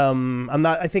night.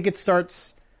 I think it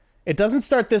starts. It doesn't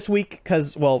start this week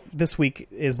because, this week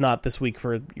is not this week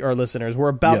for our listeners. We're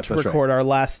about to record our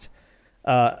last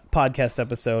podcast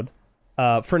episode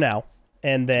for now,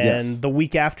 and then the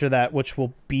week after that, which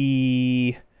will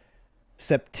be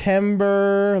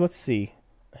September. Let's see.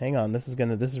 Hang on, this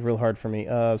is real hard for me.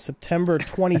 September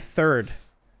 23rd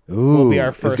will be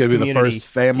our first. It's gonna be the first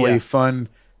family fun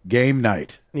game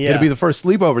night. Yeah, it'll be the first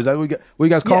sleepovers. Is that what are you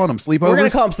guys calling them? Sleepovers? We're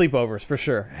gonna call them sleepovers for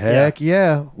sure. Heck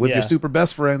yeah, with your super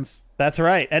best friends. That's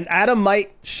right, and Adam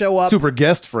might show up. Super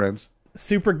guest friends.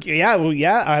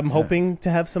 I'm hoping to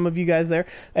have some of you guys there,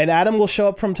 and Adam will show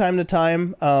up from time to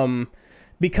time.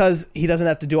 Because he doesn't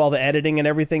have to do all the editing and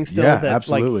everything still.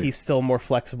 Absolutely. Like he's still more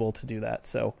flexible to do that.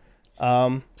 So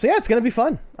it's gonna be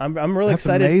fun. I'm really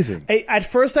excited. Amazing. At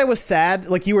first I was sad,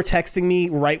 like you were texting me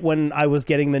right when I was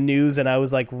getting the news, and I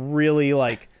was like really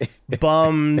like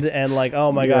bummed and like,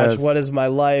 oh my gosh, what is my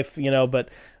life? But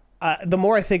the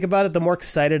more I think about it, the more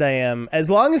excited I am. As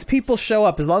long as people show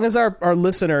up, as long as our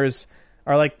listeners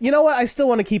are like, you know what, I still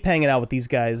want to keep hanging out with these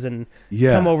guys and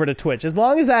come over to Twitch. As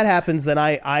long as that happens, then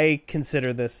I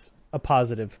consider this a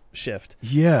positive shift.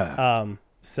 Yeah.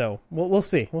 So we'll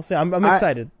see. I'm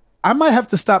excited. I might have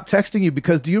to stop texting you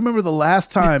because do you remember the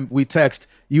last time we text,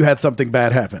 you had something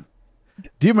bad happen?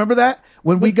 Do you remember that?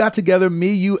 When we got together,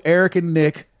 me, you, Eric, and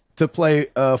Nick to play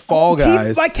Fall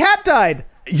Guys. My cat died.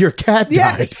 Your cat died.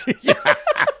 Yes.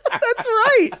 That's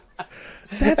right.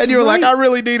 And you were like, I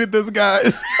really needed this,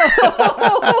 guys.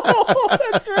 Oh,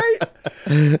 that's right.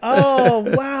 Oh,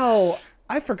 wow.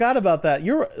 I forgot about that.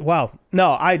 Wow.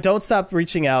 No, I don't stop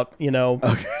reaching out.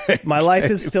 Okay. My life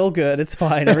is still good. It's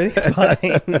fine. Everything's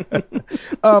fine.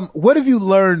 What have you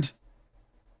learned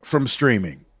from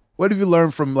streaming? What have you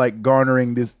learned from like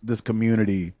garnering this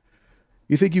community?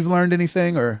 You think you've learned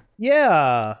anything or?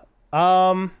 Yeah.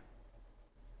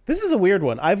 This is a weird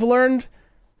one. I've learned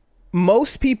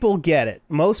most people get it.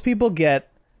 Most people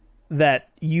get that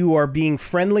you are being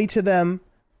friendly to them,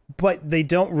 but they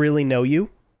don't really know you.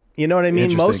 You know what I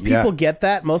mean? Most people get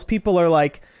that. Most people are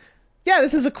like, yeah,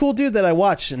 this is a cool dude that I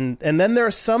watch. And then there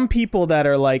are some people that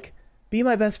are like, be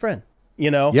my best friend,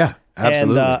 Yeah.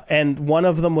 Absolutely. And one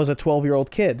of them was a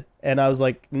 12-year-old kid. And I was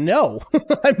like, no,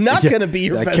 I'm not going to be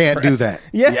your best friend. I can't do that.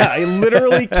 Yeah, I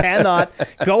literally cannot.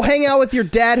 Go hang out with your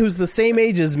dad who's the same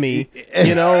age as me.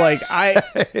 You know, like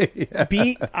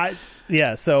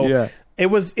so it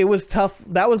was tough.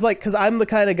 That was like, because I'm the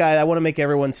kind of guy that I want to make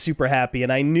everyone super happy.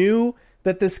 And I knew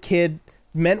that this kid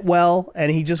meant well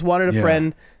and he just wanted a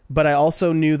friend. But I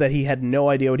also knew that he had no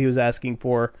idea what he was asking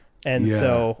for. And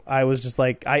so I was just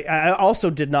like, I also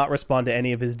did not respond to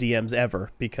any of his DMs ever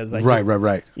because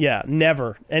Right. Yeah,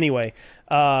 never. Anyway,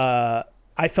 I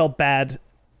felt bad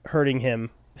hurting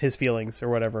his feelings or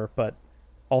whatever, but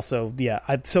also,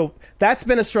 so that's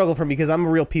been a struggle for me because I'm a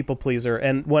real people pleaser.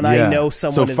 And when I know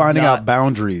someone is finding out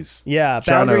boundaries. Yeah,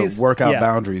 boundaries. Trying to work out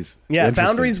boundaries. Yeah,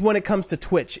 boundaries when it comes to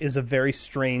Twitch is a very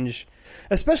strange,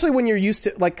 especially when you're used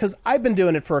to, like, because I've been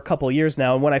doing it for a couple of years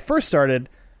now. And when I first started,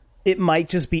 it might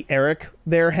just be Eric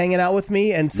there hanging out with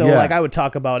me. And so, like, I would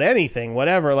talk about anything,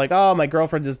 whatever. Like, oh, my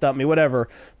girlfriend just dumped me, whatever.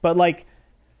 But, like,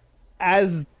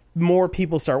 as more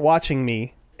people start watching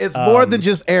me... It's more than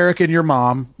just Eric and your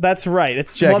mom. That's right.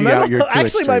 It's checking out your Twitch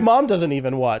actually, stream. my mom doesn't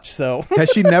even watch, so... Has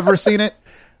she never seen it?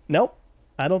 Nope.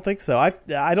 I don't think so.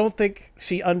 I don't think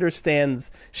she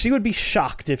understands. She would be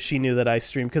shocked if she knew that I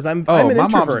stream because I'm an introvert. My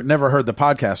mom's never heard the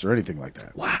podcast or anything like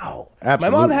that. Wow.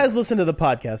 Absolutely. My mom has listened to the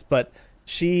podcast, but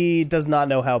she does not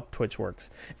know how Twitch works.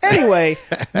 Anyway,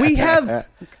 we have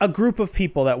a group of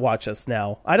people that watch us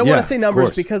now. I don't want to say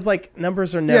numbers because, like,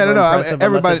 numbers are never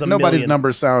impressive. Nobody's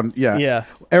numbers sound. Yeah.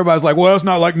 Everybody's like, well, it's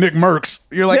not like Nick Merckx.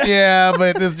 You're like, yeah,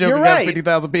 but this joke got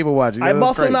 50,000 people watching. I'm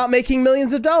also not making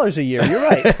millions of dollars a year. You're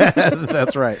right.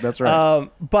 That's right.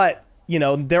 But you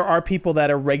know, there are people that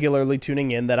are regularly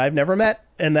tuning in that I've never met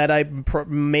and that I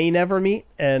may never meet,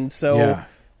 and so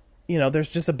you know, there's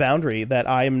just a boundary that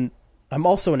I'm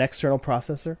also an external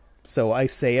processor, so I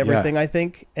say everything I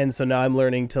think, and so now I'm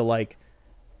learning to, like,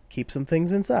 keep some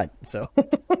things inside. So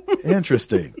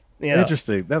interesting.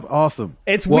 Interesting. That's awesome.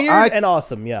 It's weird and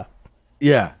awesome.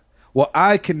 Yeah. Well,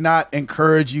 I cannot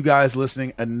encourage you guys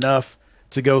listening enough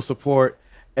to go support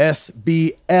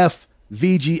SBF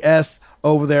VGS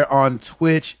over there on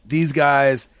Twitch. These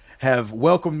guys have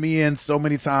welcomed me in so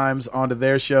many times onto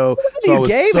their show. So I was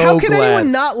Gabe? so How can glad.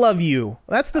 anyone not love you?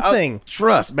 That's the thing.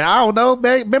 Trust, man. I don't know,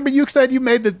 man. Remember you said you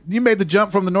made the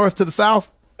jump from the north to the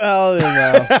south? Oh,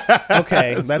 no.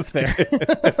 Okay, that's fair.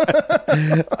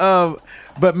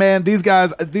 But man, these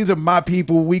are my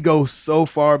people. We go so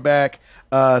far back.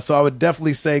 So I would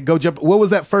definitely say go jump. What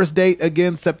was that first date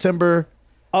again? September?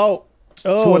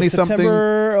 20 something.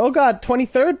 Oh God,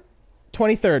 23rd.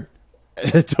 23rd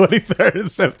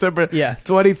of September. Yeah.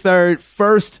 23rd.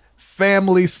 First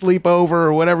family sleepover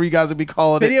or whatever you guys would be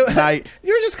calling it night.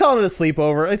 You're just calling it a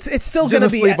sleepover. It's still going to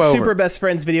be a Super Best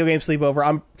Friends video game sleepover.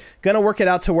 I'm going to work it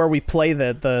out to where we play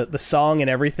the song and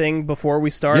everything before we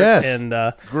start. Yes. And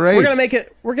great. We're going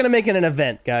to make it an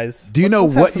event, guys. Do you know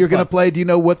what you're going to play? Do you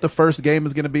know what the first game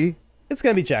is going to be? It's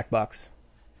going to be Jackbox.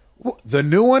 The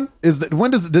new one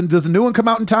when does the new one come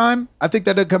out in time? I think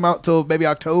that didn't come out till maybe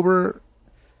October.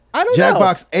 I don't know.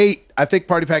 Jackbox 8. I think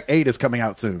Party Pack 8 is coming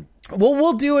out soon. Well,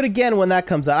 we'll do it again when that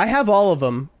comes out. I have all of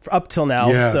them up till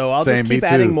now, so I'll just keep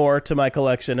adding more to my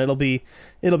collection. It'll be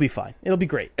fine. It'll be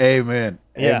great. Amen.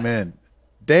 Yeah. Amen.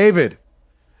 David,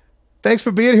 thanks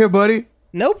for being here, buddy.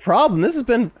 No problem. This has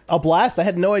been a blast. I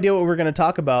had no idea what we were going to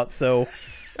talk about, so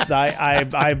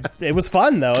it was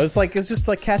fun though. It's just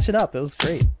like catching up. It was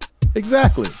great.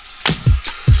 Exactly.